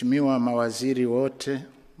 waheshimiwa mawaziri wote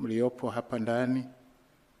mliopo hapa ndani,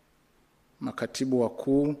 makatibu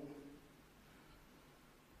wakuu,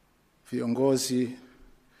 viongozi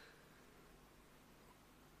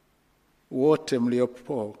wote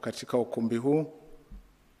mliopo katika ukumbi huu,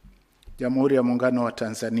 Jamhuri ya Muungano wa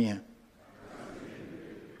Tanzania.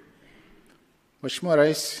 Mheshimiwa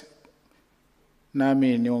Rais,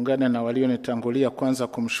 nami niungane na walionitangulia kwanza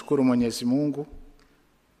kumshukuru Mwenyezi Mungu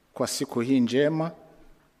kwa siku hii njema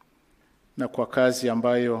na kwa kazi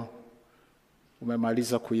ambayo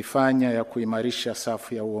umemaliza kuifanya ya kuimarisha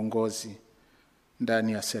safu ya uongozi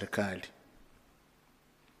ndani ya serikali.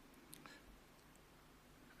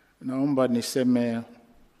 Naomba niseme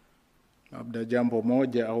labda jambo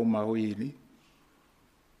moja au mawili.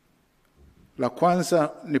 La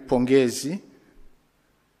kwanza ni pongezi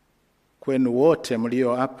kwenu wote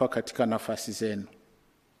mlio hapa katika nafasi zenu.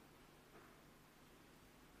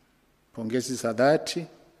 Pongezi za dhati,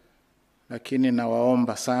 lakini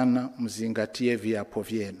nawaomba sana mzingatie viapo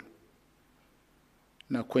vyenu.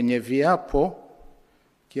 Na kwenye viapo,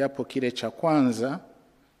 kiapo kile cha kwanza,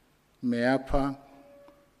 mmeapa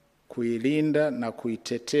kuilinda na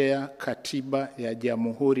kuitetea katiba ya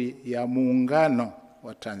Jamhuri ya Muungano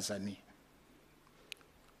wa Tanzania.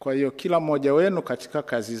 Kwa hiyo kila mmoja wenu katika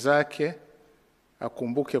kazi zake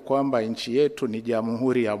akumbuke kwamba nchi yetu ni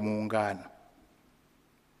Jamhuri ya Muungano.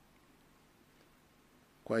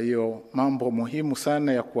 Kwa hiyo mambo muhimu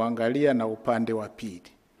sana ya kuangalia na upande wa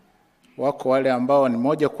pili. Wako wale ambao ni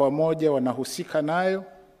moja kwa moja wanahusika nayo,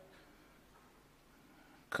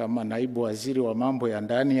 kama naibu waziri wa mambo ya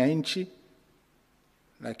ndani ya nchi,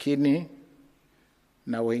 lakini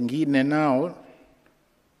na wengine nao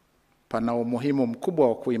pana umuhimu mkubwa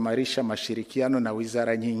wa kuimarisha mashirikiano na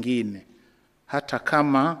wizara nyingine, hata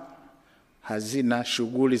kama hazina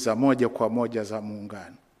shughuli za moja kwa moja za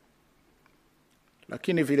muungano.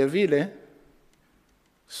 Lakini vile vile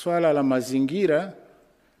swala la mazingira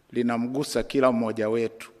linamgusa kila mmoja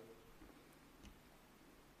wetu.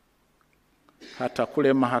 Hata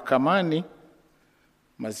kule mahakamani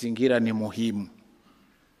mazingira ni muhimu.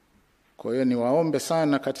 Kwa hiyo niwaombe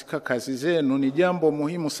sana katika kazi zenu, ni jambo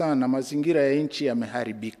muhimu sana. Mazingira ya nchi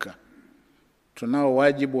yameharibika. Tunao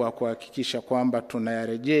wajibu wa kuhakikisha kwamba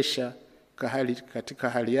tunayarejesha katika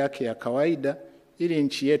hali yake ya kawaida ili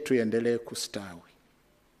nchi yetu iendelee kustawi.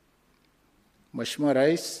 Mheshimiwa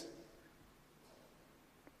Rais,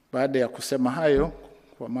 baada ya kusema hayo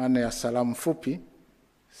kwa maana ya salamu fupi,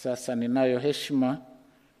 sasa ninayo heshima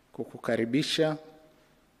kukukaribisha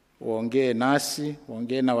uongee nasi,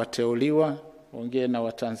 uongee na wateuliwa, uongee na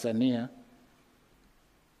Watanzania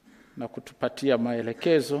na kutupatia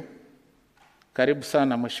maelekezo. Karibu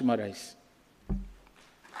sana Mheshimiwa Rais.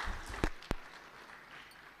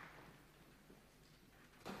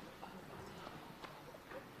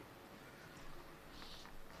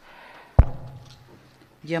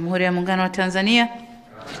 Jamhuri ya Muungano wa Tanzania. Haya,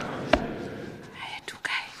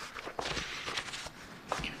 tukae.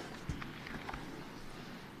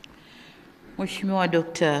 Mheshimiwa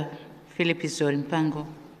Dr. Philip Isdor Mpango,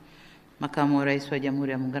 Makamu wa Rais wa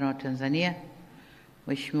Jamhuri ya Muungano wa Tanzania,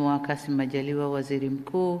 Mheshimiwa Kassim Majaliwa, Waziri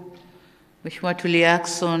Mkuu, Mheshimiwa Tulia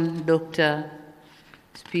Ackson, Dr.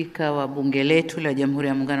 Spika wa Bunge letu la Jamhuri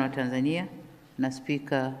ya Muungano wa Tanzania na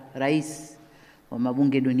Spika Rais wa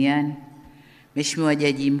mabunge duniani, Mheshimiwa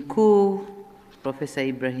Jaji Mkuu Profesa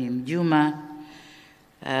Ibrahim Juma,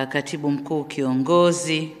 Katibu Mkuu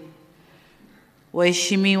Kiongozi,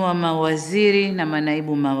 waheshimiwa mawaziri na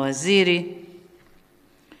manaibu mawaziri,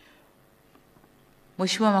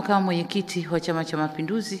 Mheshimiwa Makamu Mwenyekiti wa Chama cha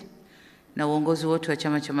Mapinduzi na uongozi wote wa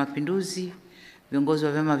Chama cha Mapinduzi, viongozi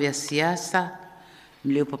wa vyama vya siasa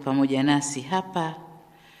mliopo pamoja nasi hapa,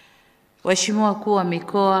 waheshimiwa wakuu wa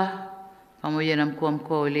mikoa pamoja na mkuu wa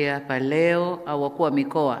mkoa ulio hapa leo, au wakuu wa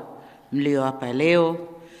mikoa mlio hapa leo,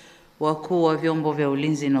 wakuu wa vyombo vya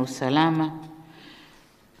ulinzi na usalama,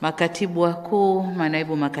 makatibu wakuu,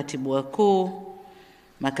 manaibu makatibu wakuu,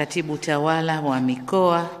 makatibu tawala wa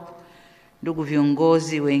mikoa, ndugu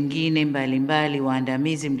viongozi wengine mbalimbali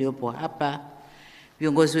waandamizi mliopo hapa,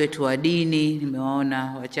 viongozi wetu wa dini,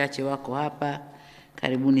 nimewaona wachache wako hapa,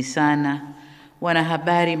 karibuni sana,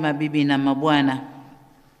 wanahabari, mabibi na mabwana.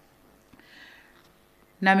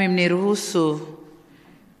 Nami mniruhusu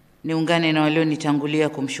niungane na walionitangulia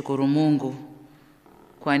kumshukuru Mungu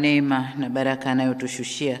kwa neema na baraka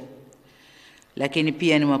anayotushushia, lakini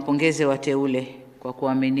pia niwapongeze wateule kwa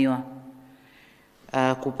kuaminiwa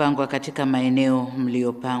kupangwa katika maeneo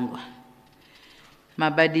mliopangwa.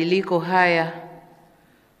 Mabadiliko haya,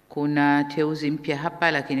 kuna teuzi mpya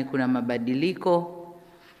hapa, lakini kuna mabadiliko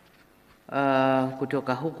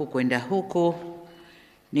kutoka huku kwenda huku,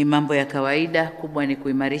 ni mambo ya kawaida. Kubwa ni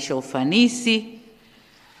kuimarisha ufanisi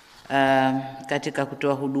katika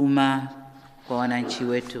kutoa huduma kwa wananchi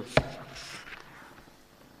wetu.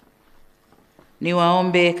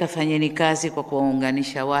 Niwaombe kafanyeni kazi kwa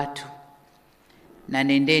kuwaunganisha watu, na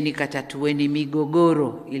nendeni katatueni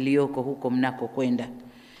migogoro iliyoko huko mnako kwenda,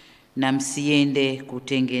 na msiende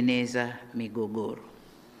kutengeneza migogoro.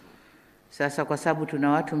 Sasa kwa sababu tuna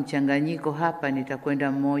watu mchanganyiko hapa,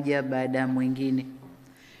 nitakwenda mmoja baada ya mwingine,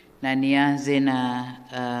 na nianze na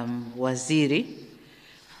waziri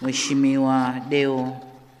Mheshimiwa Deo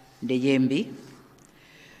Ndejembi.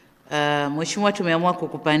 Mheshimiwa, tumeamua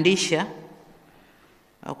kukupandisha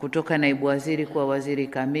kutoka naibu waziri kuwa waziri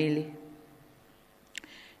kamili,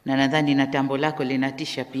 na nadhani na tambo lako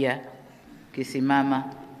linatisha pia kisimama.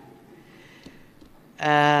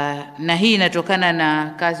 Na hii inatokana na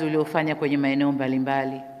kazi uliofanya kwenye maeneo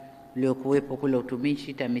mbalimbali, uliokuwepo kule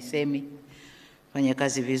utumishi, TAMISEMI, fanya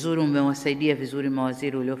kazi vizuri, umewasaidia vizuri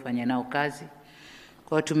mawaziri uliofanya nao kazi.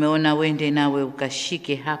 Kwa tumeona wende nawe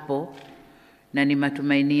ukashike hapo, na ni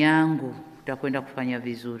matumaini yangu utakwenda kufanya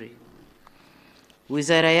vizuri.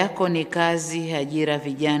 Wizara yako ni kazi, ajira,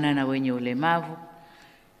 vijana na wenye ulemavu.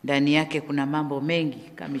 Ndani yake kuna mambo mengi,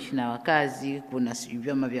 kamishna wa kazi, kuna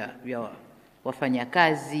vyama vya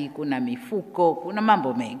wafanyakazi, kuna mifuko, kuna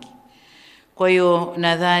mambo mengi. Kwa hiyo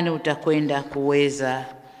nadhani utakwenda kuweza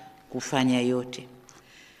kufanya yote.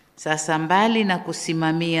 Sasa mbali na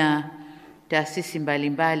kusimamia taasisi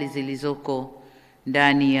mbalimbali zilizoko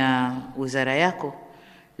ndani ya wizara yako,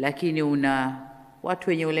 lakini una watu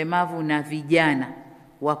wenye ulemavu na vijana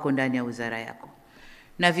wako ndani ya wizara yako,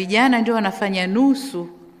 na vijana ndio wanafanya nusu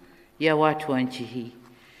ya watu wa nchi hii,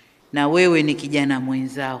 na wewe ni kijana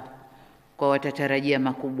mwenzao, kwa watatarajia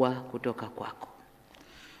makubwa kutoka kwako.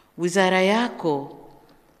 Wizara yako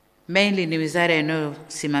mainly ni wizara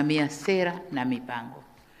inayosimamia sera na mipango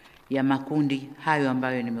ya makundi hayo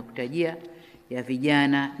ambayo nimekutajia, ya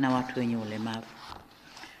vijana na watu wenye ulemavu.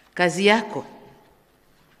 Kazi yako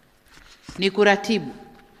ni kuratibu,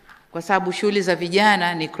 kwa sababu shughuli za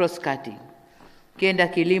vijana ni cross cutting. Kienda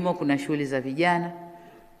kilimo kuna shughuli za vijana,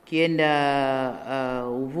 kienda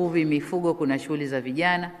uvuvi, mifugo kuna shughuli za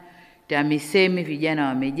vijana, TAMISEMI vijana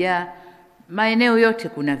wamejaa. Maeneo yote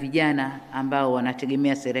kuna vijana ambao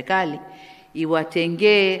wanategemea serikali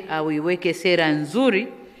iwatengee au iweke sera nzuri,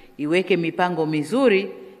 iweke mipango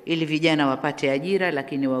mizuri ili vijana wapate ajira,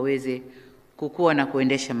 lakini waweze kukua na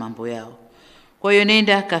kuendesha mambo yao. Kwa hiyo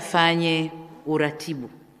nenda kafanye uratibu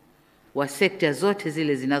wa sekta zote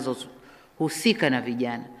zile zinazohusika na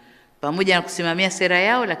vijana, pamoja na kusimamia sera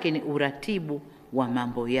yao, lakini uratibu wa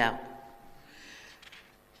mambo yao.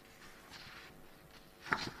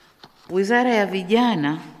 Wizara ya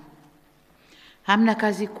Vijana hamna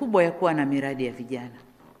kazi kubwa ya kuwa na miradi ya vijana.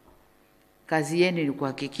 Kazi yenu ni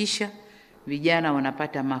kuhakikisha vijana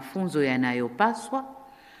wanapata mafunzo yanayopaswa,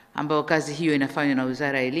 ambayo kazi hiyo inafanywa na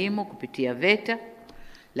Wizara ya Elimu kupitia VETA,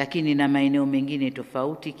 lakini na maeneo mengine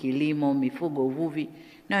tofauti, kilimo, mifugo, uvuvi,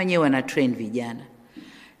 na wenyewe wana train vijana.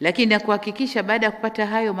 Lakini na kuhakikisha baada ya kupata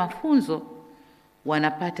hayo mafunzo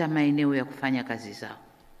wanapata maeneo ya kufanya kazi zao,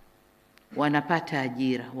 wanapata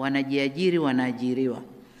ajira, wanajiajiri, wanaajiriwa,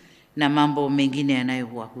 na mambo mengine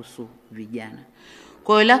yanayowahusu vijana.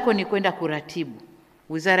 Kwa hiyo lako ni kwenda kuratibu.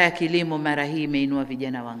 Wizara ya Kilimo mara hii imeinua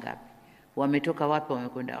vijana wangapi? Wametoka wapi,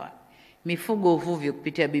 wamekwenda wapi? Mifugo, uvuvi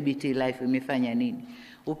kupitia BBT Life imefanya nini?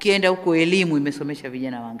 Ukienda huko elimu imesomesha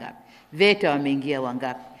vijana wangapi? VETA wameingia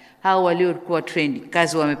wangapi? Hao waliokuwa trend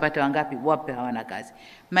kazi wamepata wangapi? Wapi hawana kazi?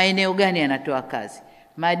 Maeneo gani yanatoa kazi?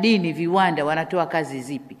 Madini, viwanda wanatoa kazi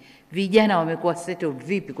zipi? Vijana wamekuwa settled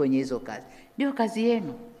vipi kwenye hizo kazi? Ndio kazi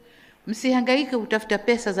yenu. Msihangaike kutafuta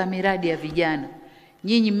pesa za miradi ya vijana.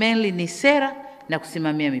 Nyinyi mainly ni sera na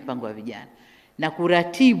kusimamia mipango ya vijana na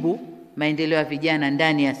kuratibu maendeleo ya vijana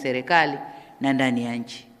ndani ya serikali na ndani ya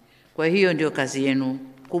nchi. Kwa hiyo ndio kazi yenu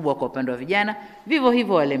kubwa kwa upande wa vijana. Vivyo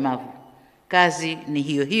hivyo walemavu, kazi ni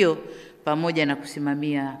hiyo hiyo, pamoja na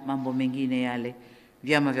kusimamia mambo mengine yale,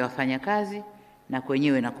 vyama vya wafanyakazi, na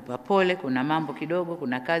kwenyewe nakupa pole, kuna mambo kidogo,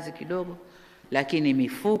 kuna kazi kidogo, lakini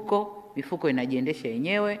mifuko inajiendesha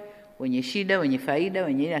yenyewe, wenye shida, wenye faida,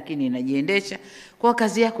 wenye, lakini inajiendesha. Kwa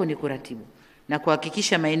kazi yako ni kuratibu na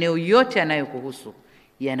kuhakikisha maeneo yote yanayokuhusu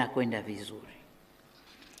yanakwenda vizuri.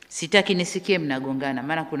 Sitaki nisikie mnagongana,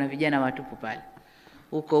 maana kuna vijana watupu pale.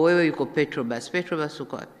 Uko wewe, yuko Petrobras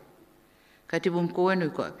uko wapi? Katibu mkuu wenu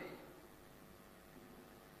yuko wapi?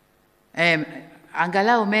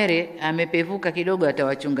 Angalau Mere amepevuka kidogo,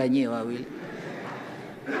 atawachunga nyie wawili.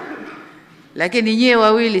 Lakini nyie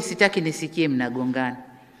wawili sitaki nisikie mnagongana.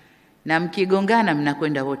 Na mkigongana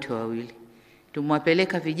mnakwenda wote wawili.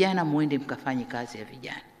 Tumwapeleka vijana muende mkafanye kazi ya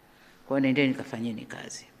vijana. Kwa hiyo nendeni kafanyeni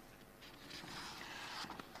kazi.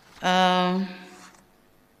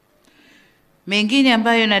 Mengine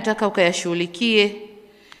ambayo nataka ukayashughulikie,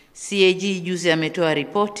 CAG juzi ametoa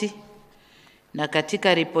ripoti, na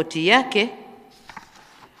katika ripoti yake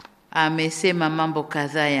amesema mambo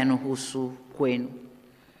kadhaa yanohusu kwenu,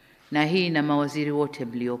 na hii na mawaziri wote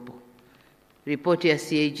mliopo. Ripoti ya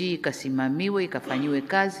CAG ikasimamiwe, ikafanyiwe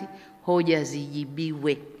kazi, hoja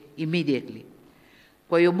zijibiwe immediately.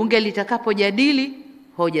 Kwa hiyo bunge litakapojadili,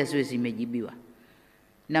 hoja ziwe zimejibiwa.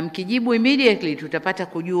 Na mkijibu immediately, tutapata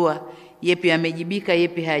kujua yepi yamejibika,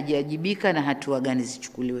 yepi hayajajibika, na hatua gani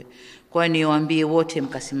zichukuliwe. Kwa hiyo niwaambie wote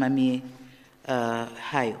mkasimamie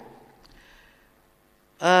hayo.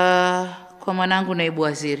 Kwa mwanangu naibu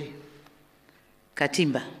waziri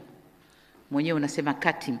Katimba, mwenyewe unasema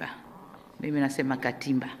Katimba, mimi nasema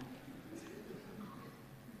Katimba.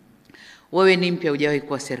 Wewe ni mpya, hujawahi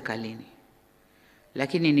kuwa serikalini,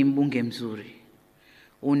 lakini ni mbunge mzuri.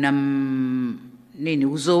 Una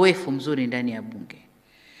uzoefu mzuri ndani ya bunge.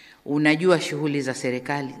 Unajua shughuli za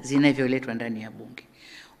serikali zinavyoletwa ndani ya bunge.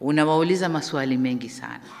 Unawauliza maswali mengi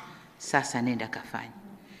sana. Sasa nenda kafanya.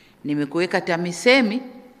 Nimekuweka TAMISEMI,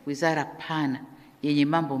 wizara pana yenye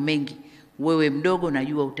mambo mengi. Wewe mdogo,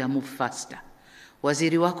 najua utamove faster.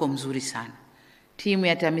 Waziri wako mzuri sana. Timu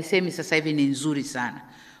ya TAMISEMI sasa hivi ni nzuri sana.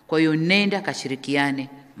 Kwa hiyo nenda kashirikiane,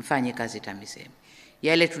 mfanye kazi TAMISEMI.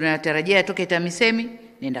 Yale tunayotarajia yatoke TAMISEMI,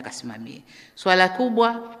 nenda kasimamie. Swala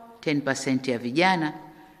kubwa, 10% ya vijana,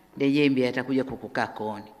 Ndejembe atakuja kukukaa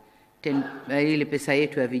kooni. ile pesa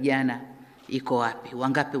yetu ya vijana iko wapi,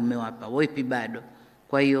 wangapi umewapa, wapi bado.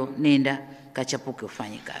 Kwa hiyo nenda kachapuke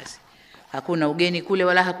ufanye kazi. Hakuna ugeni kule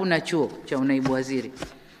wala hakuna chuo cha unaibu waziri.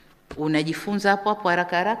 Unajifunza hapo hapo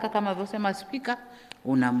haraka haraka kama alivyosema speaker,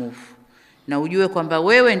 una move. Na ujue kwamba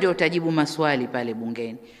wewe ndio utajibu maswali pale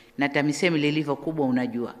bungeni. Na TAMISEMI lilivyo kubwa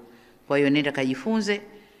unajua. Kwa hiyo nenda kajifunze,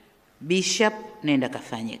 Bishop nenda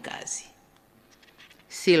kafanye kazi.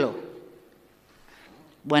 Silo.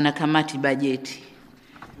 Bwana kamati bajeti.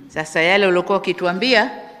 Sasa yale uliokuwa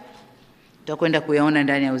ukituambia tutakwenda kuyaona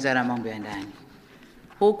ndani ya Wizara ya Mambo ya Ndani.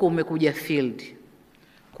 Huku umekuja field.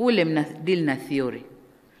 Kule mna deal na theory.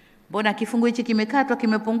 Mbona kifungu hichi kimekatwa,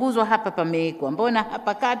 kimepunguzwa, hapa pamewekwa. Mbona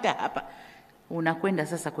hapa kata, hapa. Unakwenda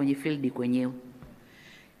sasa kwenye field kwenyewe.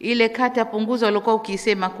 Ile kata punguza uliokuwa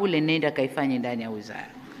ukisema kule, nenda kaifanye ndani ya wizara.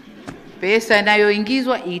 Pesa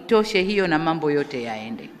inayoingizwa itoshe hiyo na mambo yote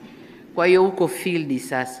yaende. Kwa hiyo huko field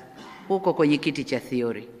sasa. Huko kwenye kiti cha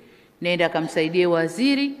theory. Nenda kamsaidie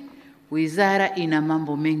waziri, wizara ina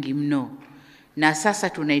mambo mengi mno. Na sasa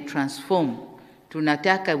tunaitransform.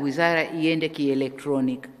 Tunataka wizara iende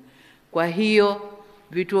kielektronik. Kwa hiyo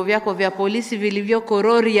vituo vyako vya polisi vilivyoko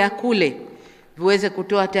Rorya kule viweze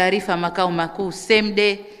kutoa taarifa makao makuu same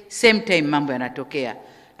day, same time mambo yanatokea.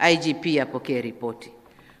 IGP apokee ripoti.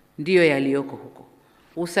 Ndiyo yaliyoko huko.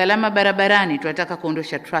 Usalama barabarani tunataka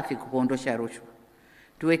kuondosha traffic, kuondosha rushwa.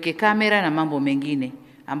 Tuweke kamera na mambo mengine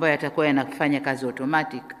ambayo yatakuwa yanafanya kazi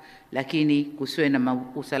automatic, lakini kusiwe na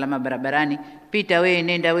usalama barabarani, pita we,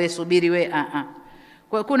 nenda we, subiri we,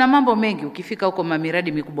 Kwa kuna mambo mengi, ukifika huko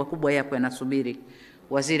mamiradi mikubwa kubwa yapo yanasubiri.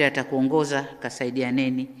 Waziri atakuongoza, kasaidia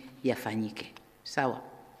neni yafanyike. Sawa.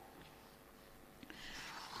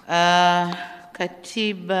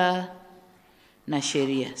 Katiba na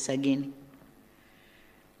sheria sagini.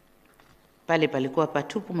 Pale palikuwa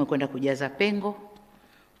patupu, umekwenda kujaza pengo.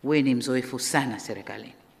 We ni mzoefu sana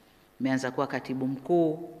serikalini. Umeanza kuwa katibu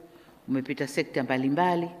mkuu, umepita sekta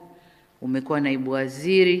mbalimbali, umekuwa naibu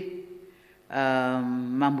waziri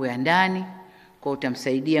mambo ya ndani, kwa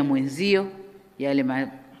utamsaidia mwenzio yale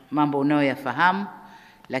mambo unayoyafahamu,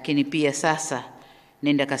 lakini pia sasa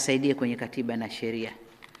nenda kasaidie kwenye katiba na sheria.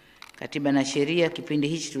 Katiba na sheria kipindi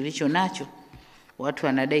hichi tulicho nacho, watu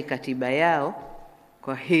wanadai katiba yao,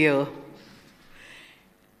 kwa hiyo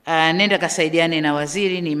nenda kasaidiane na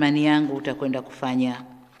waziri, ni imani yangu utakwenda kufanya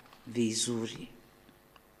vizuri.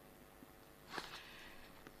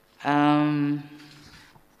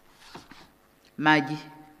 Maji.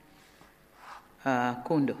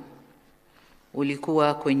 Kundo.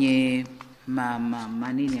 Ulikuwa kwenye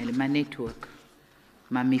network,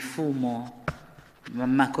 mifumo,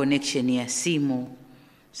 connection ya simu,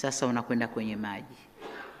 sasa unakwenda kwenye maji.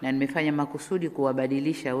 Na nimefanya makusudi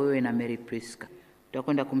kuwabadilisha wewe na Mary Priska.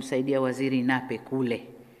 Tutakwenda kumsaidia waziri Nape kule.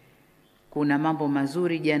 Kuna mambo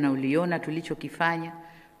mazuri jana uliona tulichokifanya,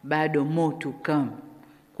 bado more to come.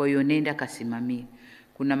 Kwa hiyo nenda kasimamie.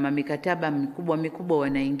 Kuna mamikataba mikubwa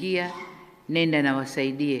wanaingia, nenda na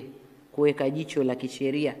wasaidie kuweka jicho la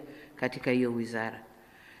kisheria katika hiyo wizara.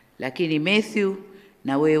 Lakini Matthew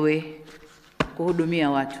na wewe kuhudumia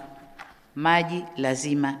watu, maji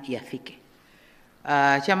lazima yafike.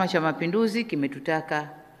 Chama cha Mapinduzi kimetutaka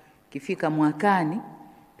kifika mwakani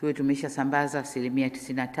tuwe tumeshasambaza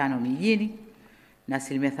 95% mijini na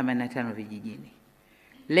 85% vijijini.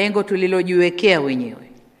 Lengo tulilojiwekea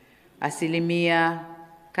wenyewe,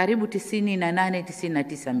 karibu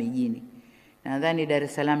 98-99 mijini. Nadhani Dar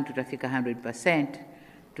es Salaam tutafika 100%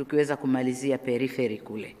 tukiweza kumalizia periphery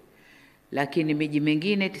kule. Lakini miji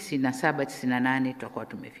mingine 97-98 tutakuwa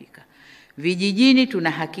tumefika. Vijijini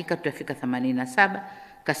tuna hakika tutafika 87.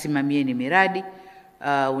 Kasimamieni miradi.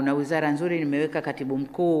 Una wizara nzuri, nimeweka katibu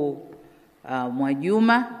mkuu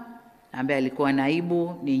Mwajuma ambaye alikuwa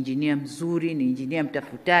naibu, ni engineer mzuri, ni engineer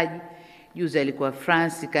mtafutaji. Juzi alikuwa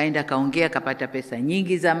France, kaenda kaongea, kapata pesa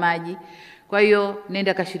nyingi za maji. Kwa hiyo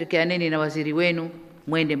nenda kashirikianeni na waziri wenu,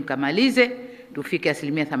 mwende mkamalize, tufike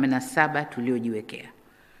 87% tuliojiwekea.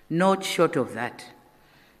 Not short of that.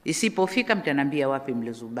 Isipofika mtanambia wapi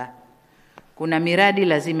mlizuba. Kuna miradi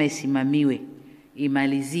lazima isimamiwe,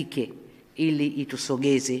 imalizike, ili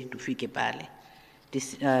itusogeze tufike pale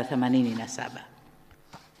 87.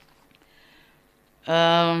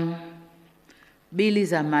 Bili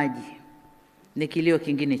za maji ni kilio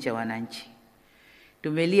kingine cha wananchi.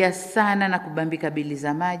 Tumelia sana na kubambika bili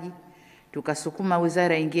za maji, tukasukuma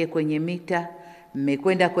wizara ingie kwenye mita,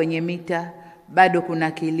 mmekwenda kwenye mita, bado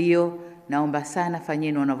kuna kilio. Naomba sana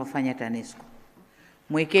fanyeni wanavyofanya TANESCO.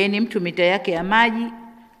 Mwekeni mtu mita yake ya maji,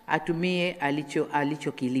 atumie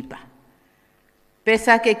alichokilipa.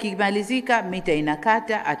 Pesa yake ikimalizika, mita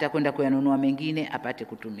inakata, atakwenda kuyanunua mengine apate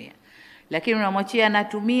kutumia. lakini unamwachia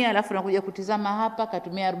anatumia, alafu unakuja kutizama hapa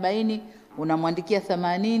katumia 40, unamwandikia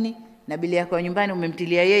 80 na bili yako ya nyumbani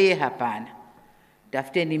umemtilia yeye. Hapana.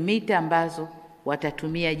 Tafuteni mita ambazo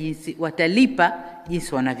watatumia jinsi, watalipa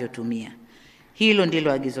jinsi wanavyotumia. Hilo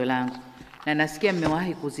ndilo agizo langu. Na nasikia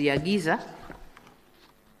mmewahi kuziagiza,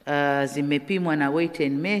 zimepimwa na weight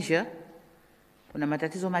and measure. Kuna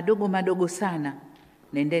matatizo madogo madogo sana.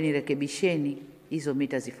 Nendeni rekebisheni hizo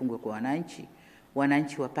mita, zifungwe kwa wananchi.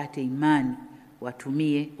 Wananchi wapate imani,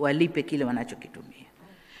 watumie, walipe kile wanachokitumia.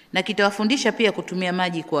 Na kitawafundisha pia kutumia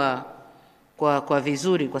maji kwa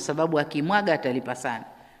vizuri, kwa sababu akimwaga atalipa sana.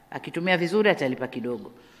 Akitumia vizuri atalipa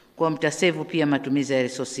kidogo. Kwa mtasevu pia matumizi ya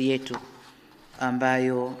resource yetu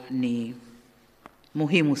ambayo ni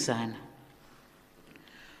muhimu sana.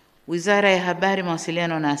 Wizara ya Habari,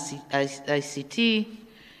 Mawasiliano na ICT,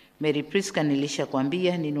 Mary Priska,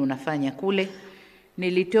 nilishakwambia nini unafanya kule.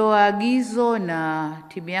 Nilitoa agizo na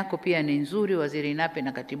timu yako pia ni nzuri, Waziri Nape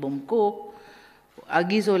na Katibu Mkuu,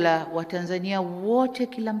 agizo la Watanzania wote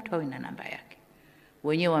kila mtu awe na namba yake.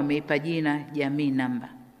 Wenyewe wameipa jina jamii namba.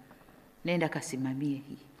 Nenda kasimamie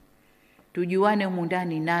hii. Tujuane humu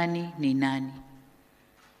ndani nani ni nani.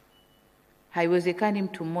 Haiwezekani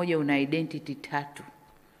mtu mmoja una identity 3.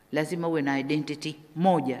 Lazima uwe na identity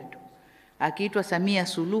moja tu. Akiitwa Samia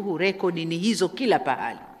Suluhu, rekodi ni hizo kila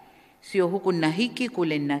pahali. Sio huku na hiki,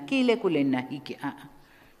 kule na kile, kule na hiki.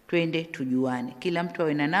 Twende tujuane. Kila mtu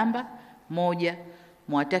awe na namba moja.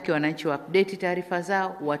 Mwatake wananchi wa update taarifa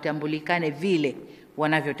zao, watambulikane vile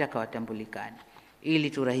wanavyotaka watambulikane, ili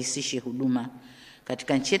turahisishe huduma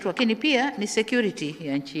katika nchi yetu, lakini pia ni security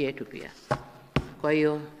ya nchi yetu pia. Kwa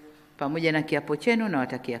hiyo pamoja na kiapo chenu na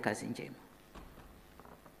watakia kazi njema.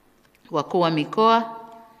 Wakuu wa mikoa,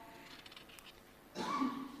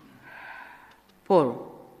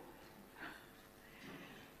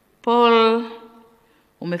 Paul,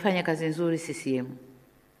 umefanya kazi nzuri CCM.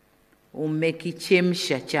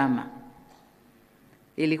 Umekichemsha chama.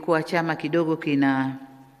 Ilikuwa chama kidogo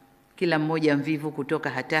kila mmoja mvivu kutoka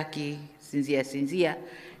hataki sinzia,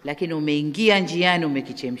 lakini umeingia njiani,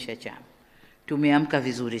 umekichemsha chama. Tumeamka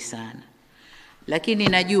vizuri sana. Lakini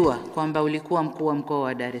najua kwamba ulikuwa mkuu wa mkoa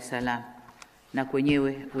wa Dar es Salaam na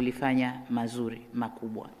kwenyewe ulifanya mazuri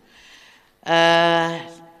makubwa.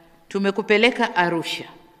 Tumekupeleka Arusha.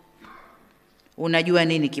 Unajua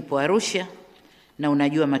nini kipo Arusha na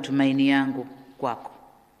unajua matumaini yangu kwako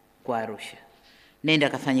kwa Arusha. Nenda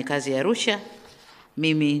kafanye kazi ya Arusha.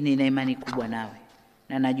 Mimi nina imani kubwa nawe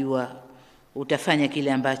na najua utafanya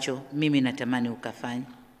kile ambacho mimi natamani ukafanye.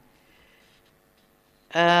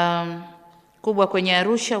 Kubwa kwenye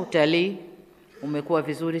Arusha, utalii umekuwa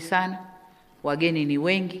vizuri sana. Wageni ni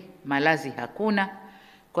wengi, malazi hakuna.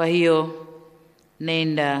 Kwa hiyo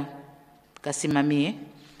nenda kasimamie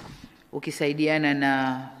ukisaidiana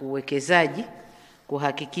na uwekezaji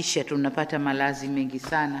kuhakikisha tunapata malazi mengi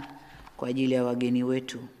sana kwa ajili ya wageni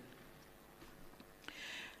wetu.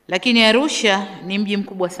 Lakini Arusha ni mji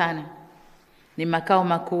mkubwa sana. Ni makao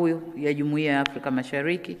makuu ya Jumuiya ya Afrika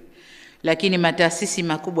Mashariki, lakini mataasisi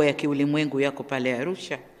makubwa ya kiulimwengu yako pale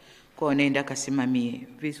Arusha. Kwa nenda kasimamie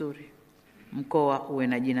vizuri. Mkoa uwe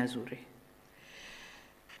na jina zuri.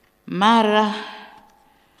 Mara,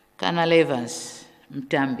 Kanal Evans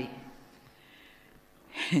Mtambi.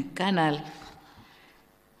 Kanal,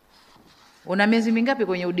 una miezi mingapi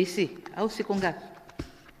kwenye UDC au siku ngapi?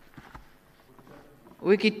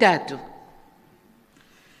 Wiki 3.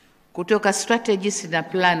 Kutoka strategist na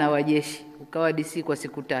planner wa jeshi ukawa DC kwa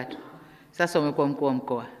siku 3. Sasa umekuwa mkuu wa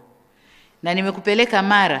mkoa. Na nimekupeleka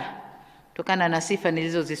Mara tokana na sifa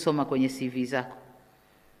nilizozisoma kwenye CV zako.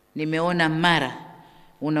 Nimeona Mara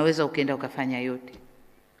unaweza ukaenda ukafanya yote.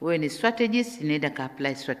 Wewe ni strategist, nenda ka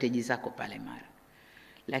apply strategy zako pale Mara.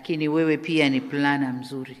 Lakini wewe pia ni planner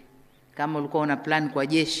mzuri. Kama ulikuwa una plan kwa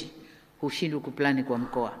jeshi, hushindwi kuplani kwa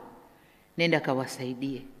mkoa. Nenda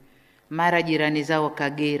kawasaidie. Mara jirani zao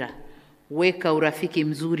Kagera, weka urafiki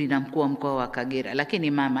mzuri na mkuu wa mkoa wa Kagera.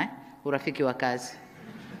 Lakini mama, urafiki wa kazi.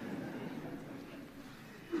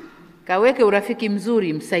 Kaweke urafiki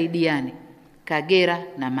mzuri, msaidiane. Kagera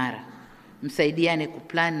na Mara. Msaidiane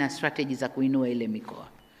kuplan na strategy za kuinua ile mikoa.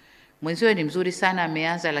 Mwenzio ni mzuri sana,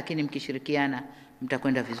 ameanza, lakini mkishirikiana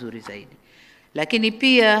mtakwenda vizuri zaidi. Lakini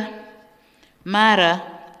pia Mara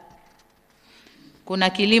kuna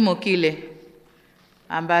kilimo kile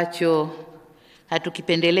ambacho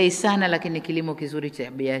hatukipendelei sana, lakini kilimo kizuri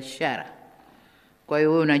cha biashara. Kwa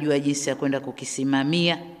hiyo wewe unajua jinsi ya kwenda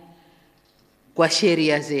kukisimamia kwa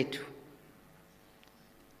sheria zetu.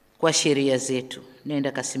 Kwa sheria zetu.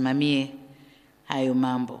 Nenda kasimamie hayo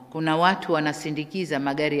mambo. Kuna watu wanasindikiza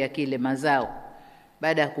magari ya kile mazao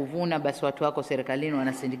baada ya kuvuna basi watu wako serikalini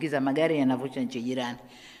wanasindikiza magari yanavusha nchi jirani.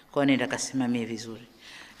 Kwa nenda kasimamie vizuri.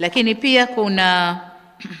 Lakini pia kuna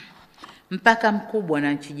mpaka mkubwa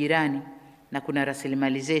na nchi jirani na kuna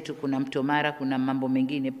rasilimali zetu, kuna Mto Mara, kuna mambo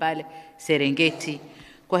mengine pale Serengeti.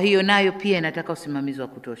 Kwa hiyo nayo pia inataka usimamizi wa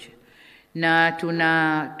kutosha. Na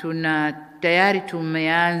tuna tayari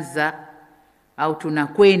tumeanza au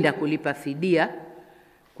tunakwenda kulipa fidia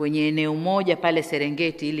kwenye eneo moja pale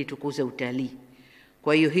Serengeti ili tukuze utalii.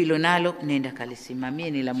 Kwa hiyo hilo nalo nenda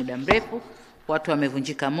kalisimamie, ni la muda mrefu, watu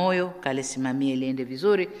wamevunjika moyo, kalisimamie liende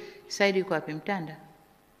vizuri. Saidi yuko wapi Mtanda?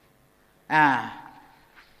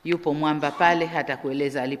 Yupo mwamba pale, hata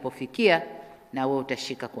kueleza alipofikia na wewe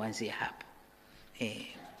utashika kuanzia hapo.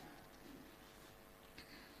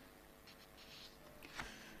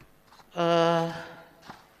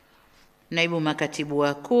 Naibu makatibu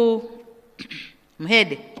wakuu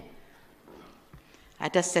Mhede,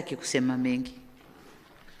 hata sitaki kusema mengi,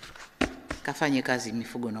 kafanye kazi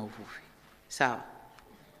mifugo na uvuvi. Sawa.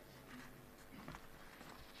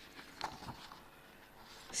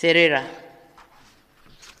 Serera,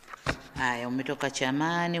 haya, umetoka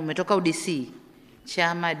chamani, umetoka UDC,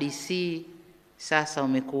 chama DC, sasa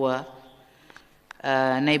umekuwa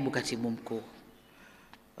naibu katibu mkuu.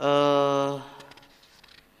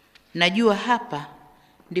 Najua hapa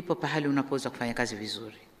ndipo pahali unapoweza kufanya kazi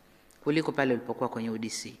vizuri kuliko pale ulipokuwa kwenye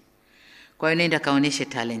UDC. Kwa hiyo nenda kaoneshe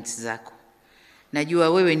talents zako. Najua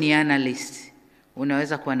wewe ni analyst,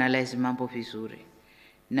 unaweza kuanalyze mambo vizuri.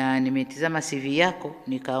 Na nimetizama CV yako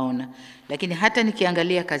nikaona, lakini hata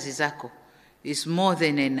nikiangalia kazi zako is more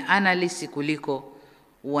than an analyst kuliko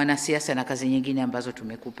wanasiasa na kazi nyingine ambazo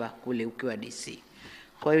tumekupa kule ukiwa DC.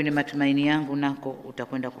 Kwa hiyo ni matumaini yangu nako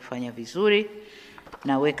utakwenda kufanya vizuri.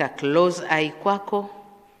 Na weka close eye kwako.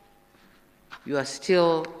 You are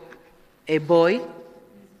still a boy,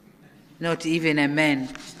 not even a man.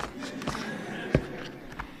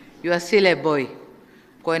 You are still a boy.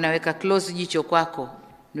 Kwa hiyo naweka close jicho kwako,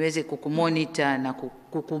 niweze kukumonitor na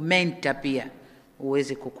kukumenta pia,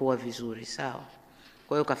 uweze kukua vizuri, sawa?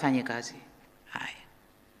 Kwa hiyo kafanye kazi. Haya.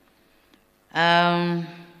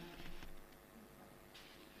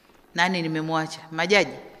 Nani nimemwacha?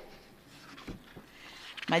 Majaji.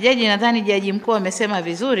 Majaji nadhani jaji mkuu amesema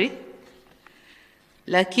vizuri,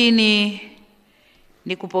 lakini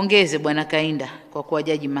nikupongeze Bwana Kainda kwa kuwa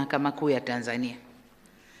jaji Mahakama Kuu ya Tanzania.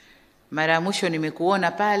 Mara ya mwisho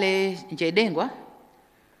nimekuona pale Njedengwa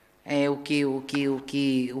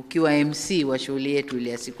ukiwa MC wa shughuli yetu ile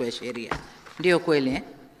ya siku ya sheria. Ndio kweli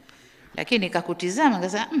Lakini nikakutizama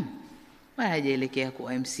nikasema bwana hajaelekea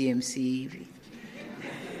kuwa MC hivi.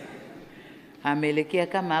 Ameelekea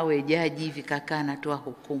kama awe jaji hivi, kakaa anatoa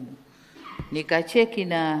hukumu. Nikacheki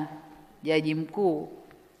na jaji mkuu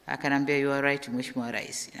akanambia you are right Mheshimiwa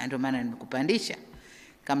Rais. Na ndio maana nimekupandisha.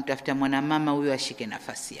 Kamtafuta mwanamama huyo ashike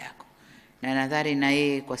nafasi yako. Na nadhani na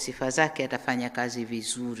yeye kwa sifa zake atafanya kazi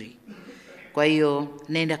vizuri. Kwa hiyo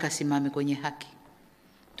nenda kasimame kwenye haki.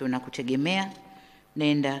 Tunakutegemea.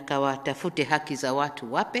 Nenda kawatafute haki za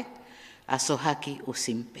watu wape, aso haki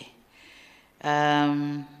usimpe.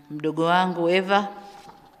 Mdogo wangu Eva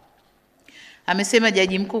amesema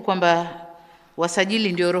jaji mkuu kwamba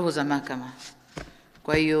wasajili ndio roho za mahakama.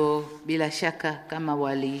 Kwa hiyo bila shaka kama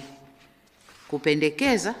wali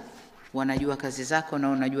kupendekeza, wanajua kazi zako na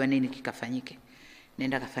unajua nini kikafanyike.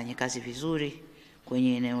 Nenda kafanye kazi vizuri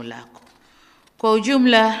kwenye eneo lako. Kwa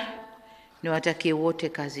ujumla niwatakie wote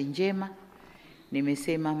kazi njema.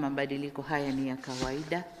 Nimesema mabadiliko haya ni ya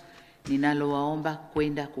kawaida. Ninalowaomba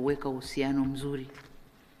kwenda kuweka uhusiano mzuri.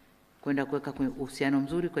 Kwenda kuweka uhusiano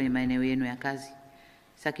mzuri kwenye maeneo yenu ya kazi.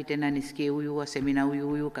 Saki tena nisikie huyu wa semina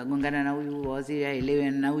huyu kagongana na huyu waziri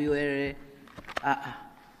aelewe na huyu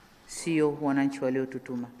sio wananchi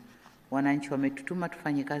waliotutuma. Wananchi wametutuma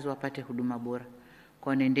tufanye kazi wapate huduma bora.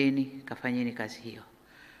 Kwa nendeni kafanyeni kazi hiyo.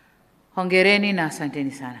 Hongereni na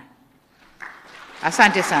asanteni sana.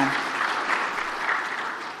 Asante sana.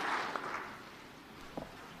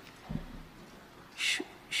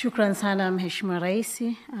 Shukran sana Mheshimiwa Rais.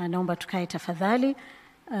 Naomba tukae tafadhali.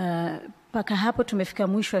 Paka hapo tumefika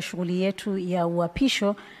mwisho wa shughuli yetu ya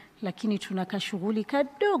uapisho, lakini tunaka shughuli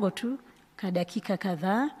kadogo tu dakika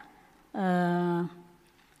kadhaa.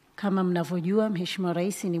 Kama mnavyojua Mheshimiwa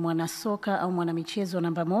Rais ni mwanasoka au mwanamichezo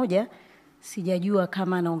namba 1. Sijajua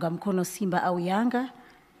kama anaunga mkono Simba au Yanga.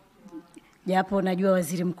 Japo najua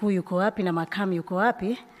waziri mkuu yuko wapi na makamu yuko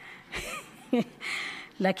wapi.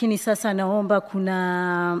 Lakini sasa naomba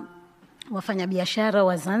kuna wafanyabiashara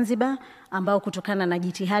wa Zanzibar ambao kutokana na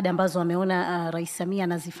jitihada ambazo wameona Rais Samia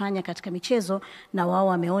anazifanya katika michezo na wao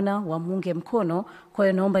wameona wamuunge mkono. Kwa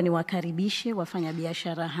hiyo naomba niwakaribishe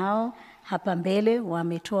wafanyabiashara hao hapa mbele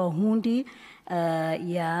wametoa hundi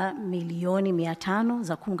ya milioni 500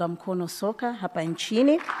 za kuunga mkono soka hapa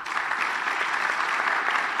nchini.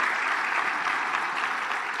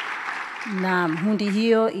 Na hundi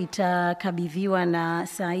hiyo itakabidhiwa na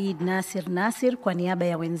Said Nasir kwa niaba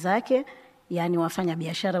ya wenzake, yani wafanya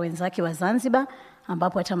biashara wenzake wa Zanzibar,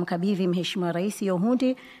 ambapo atamkabidhi Mheshimiwa Rais hiyo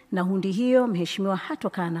hundi, na hundi hiyo Mheshimiwa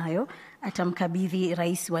hatokaa nayo, atamkabidhi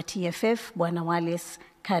Rais wa TFF Bwana Wallace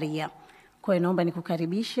Karia. Kwa hiyo naomba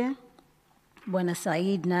nikukaribishe Bwana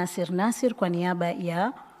Said Nasir kwa niaba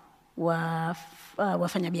ya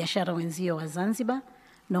wafanya biashara wenzio wa Zanzibar.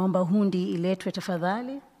 Naomba hundi iletwe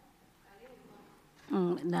tafadhali.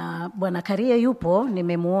 Na Bwana Karia yupo,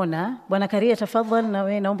 nimemuona. Bwana Karia, tafadhali na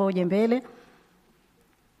wewe naomba uje mbele.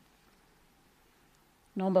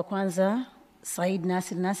 Naomba kwanza Said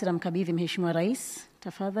Nasir amkabidhi Mheshimiwa Rais,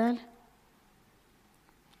 tafadhali.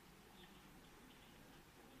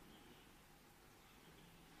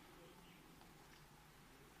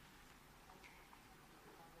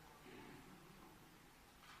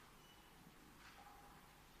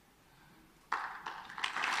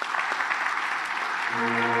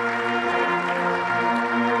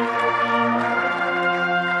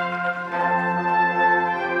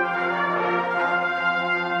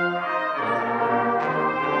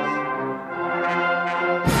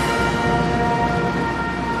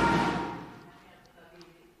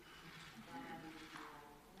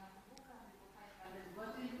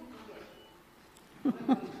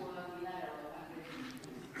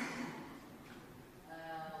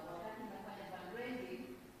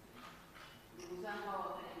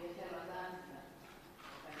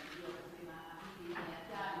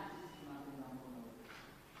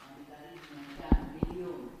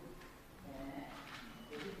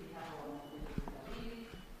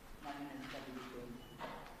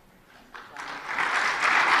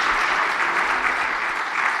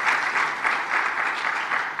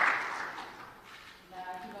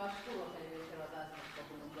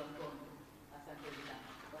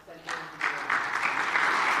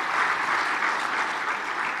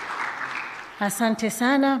 Asante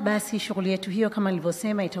sana. Basi shughuli yetu hiyo kama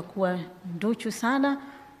nilivyosema itakuwa nduchu sana.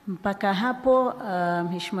 Mpaka hapo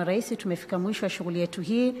Mheshimiwa Rais, tumefika mwisho wa shughuli yetu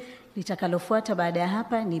hii. Litakalofuata baada ya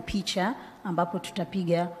hapa ni picha ambapo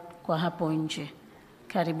tutapiga kwa hapo nje.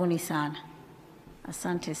 Karibuni sana.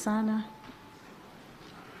 Asante sana.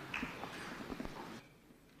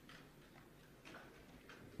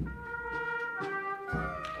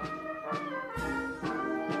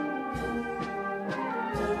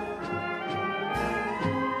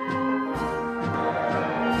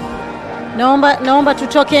 Naomba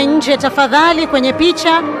tutoke nje tafadhali kwenye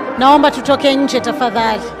picha. Naomba tutoke nje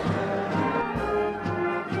tafadhali.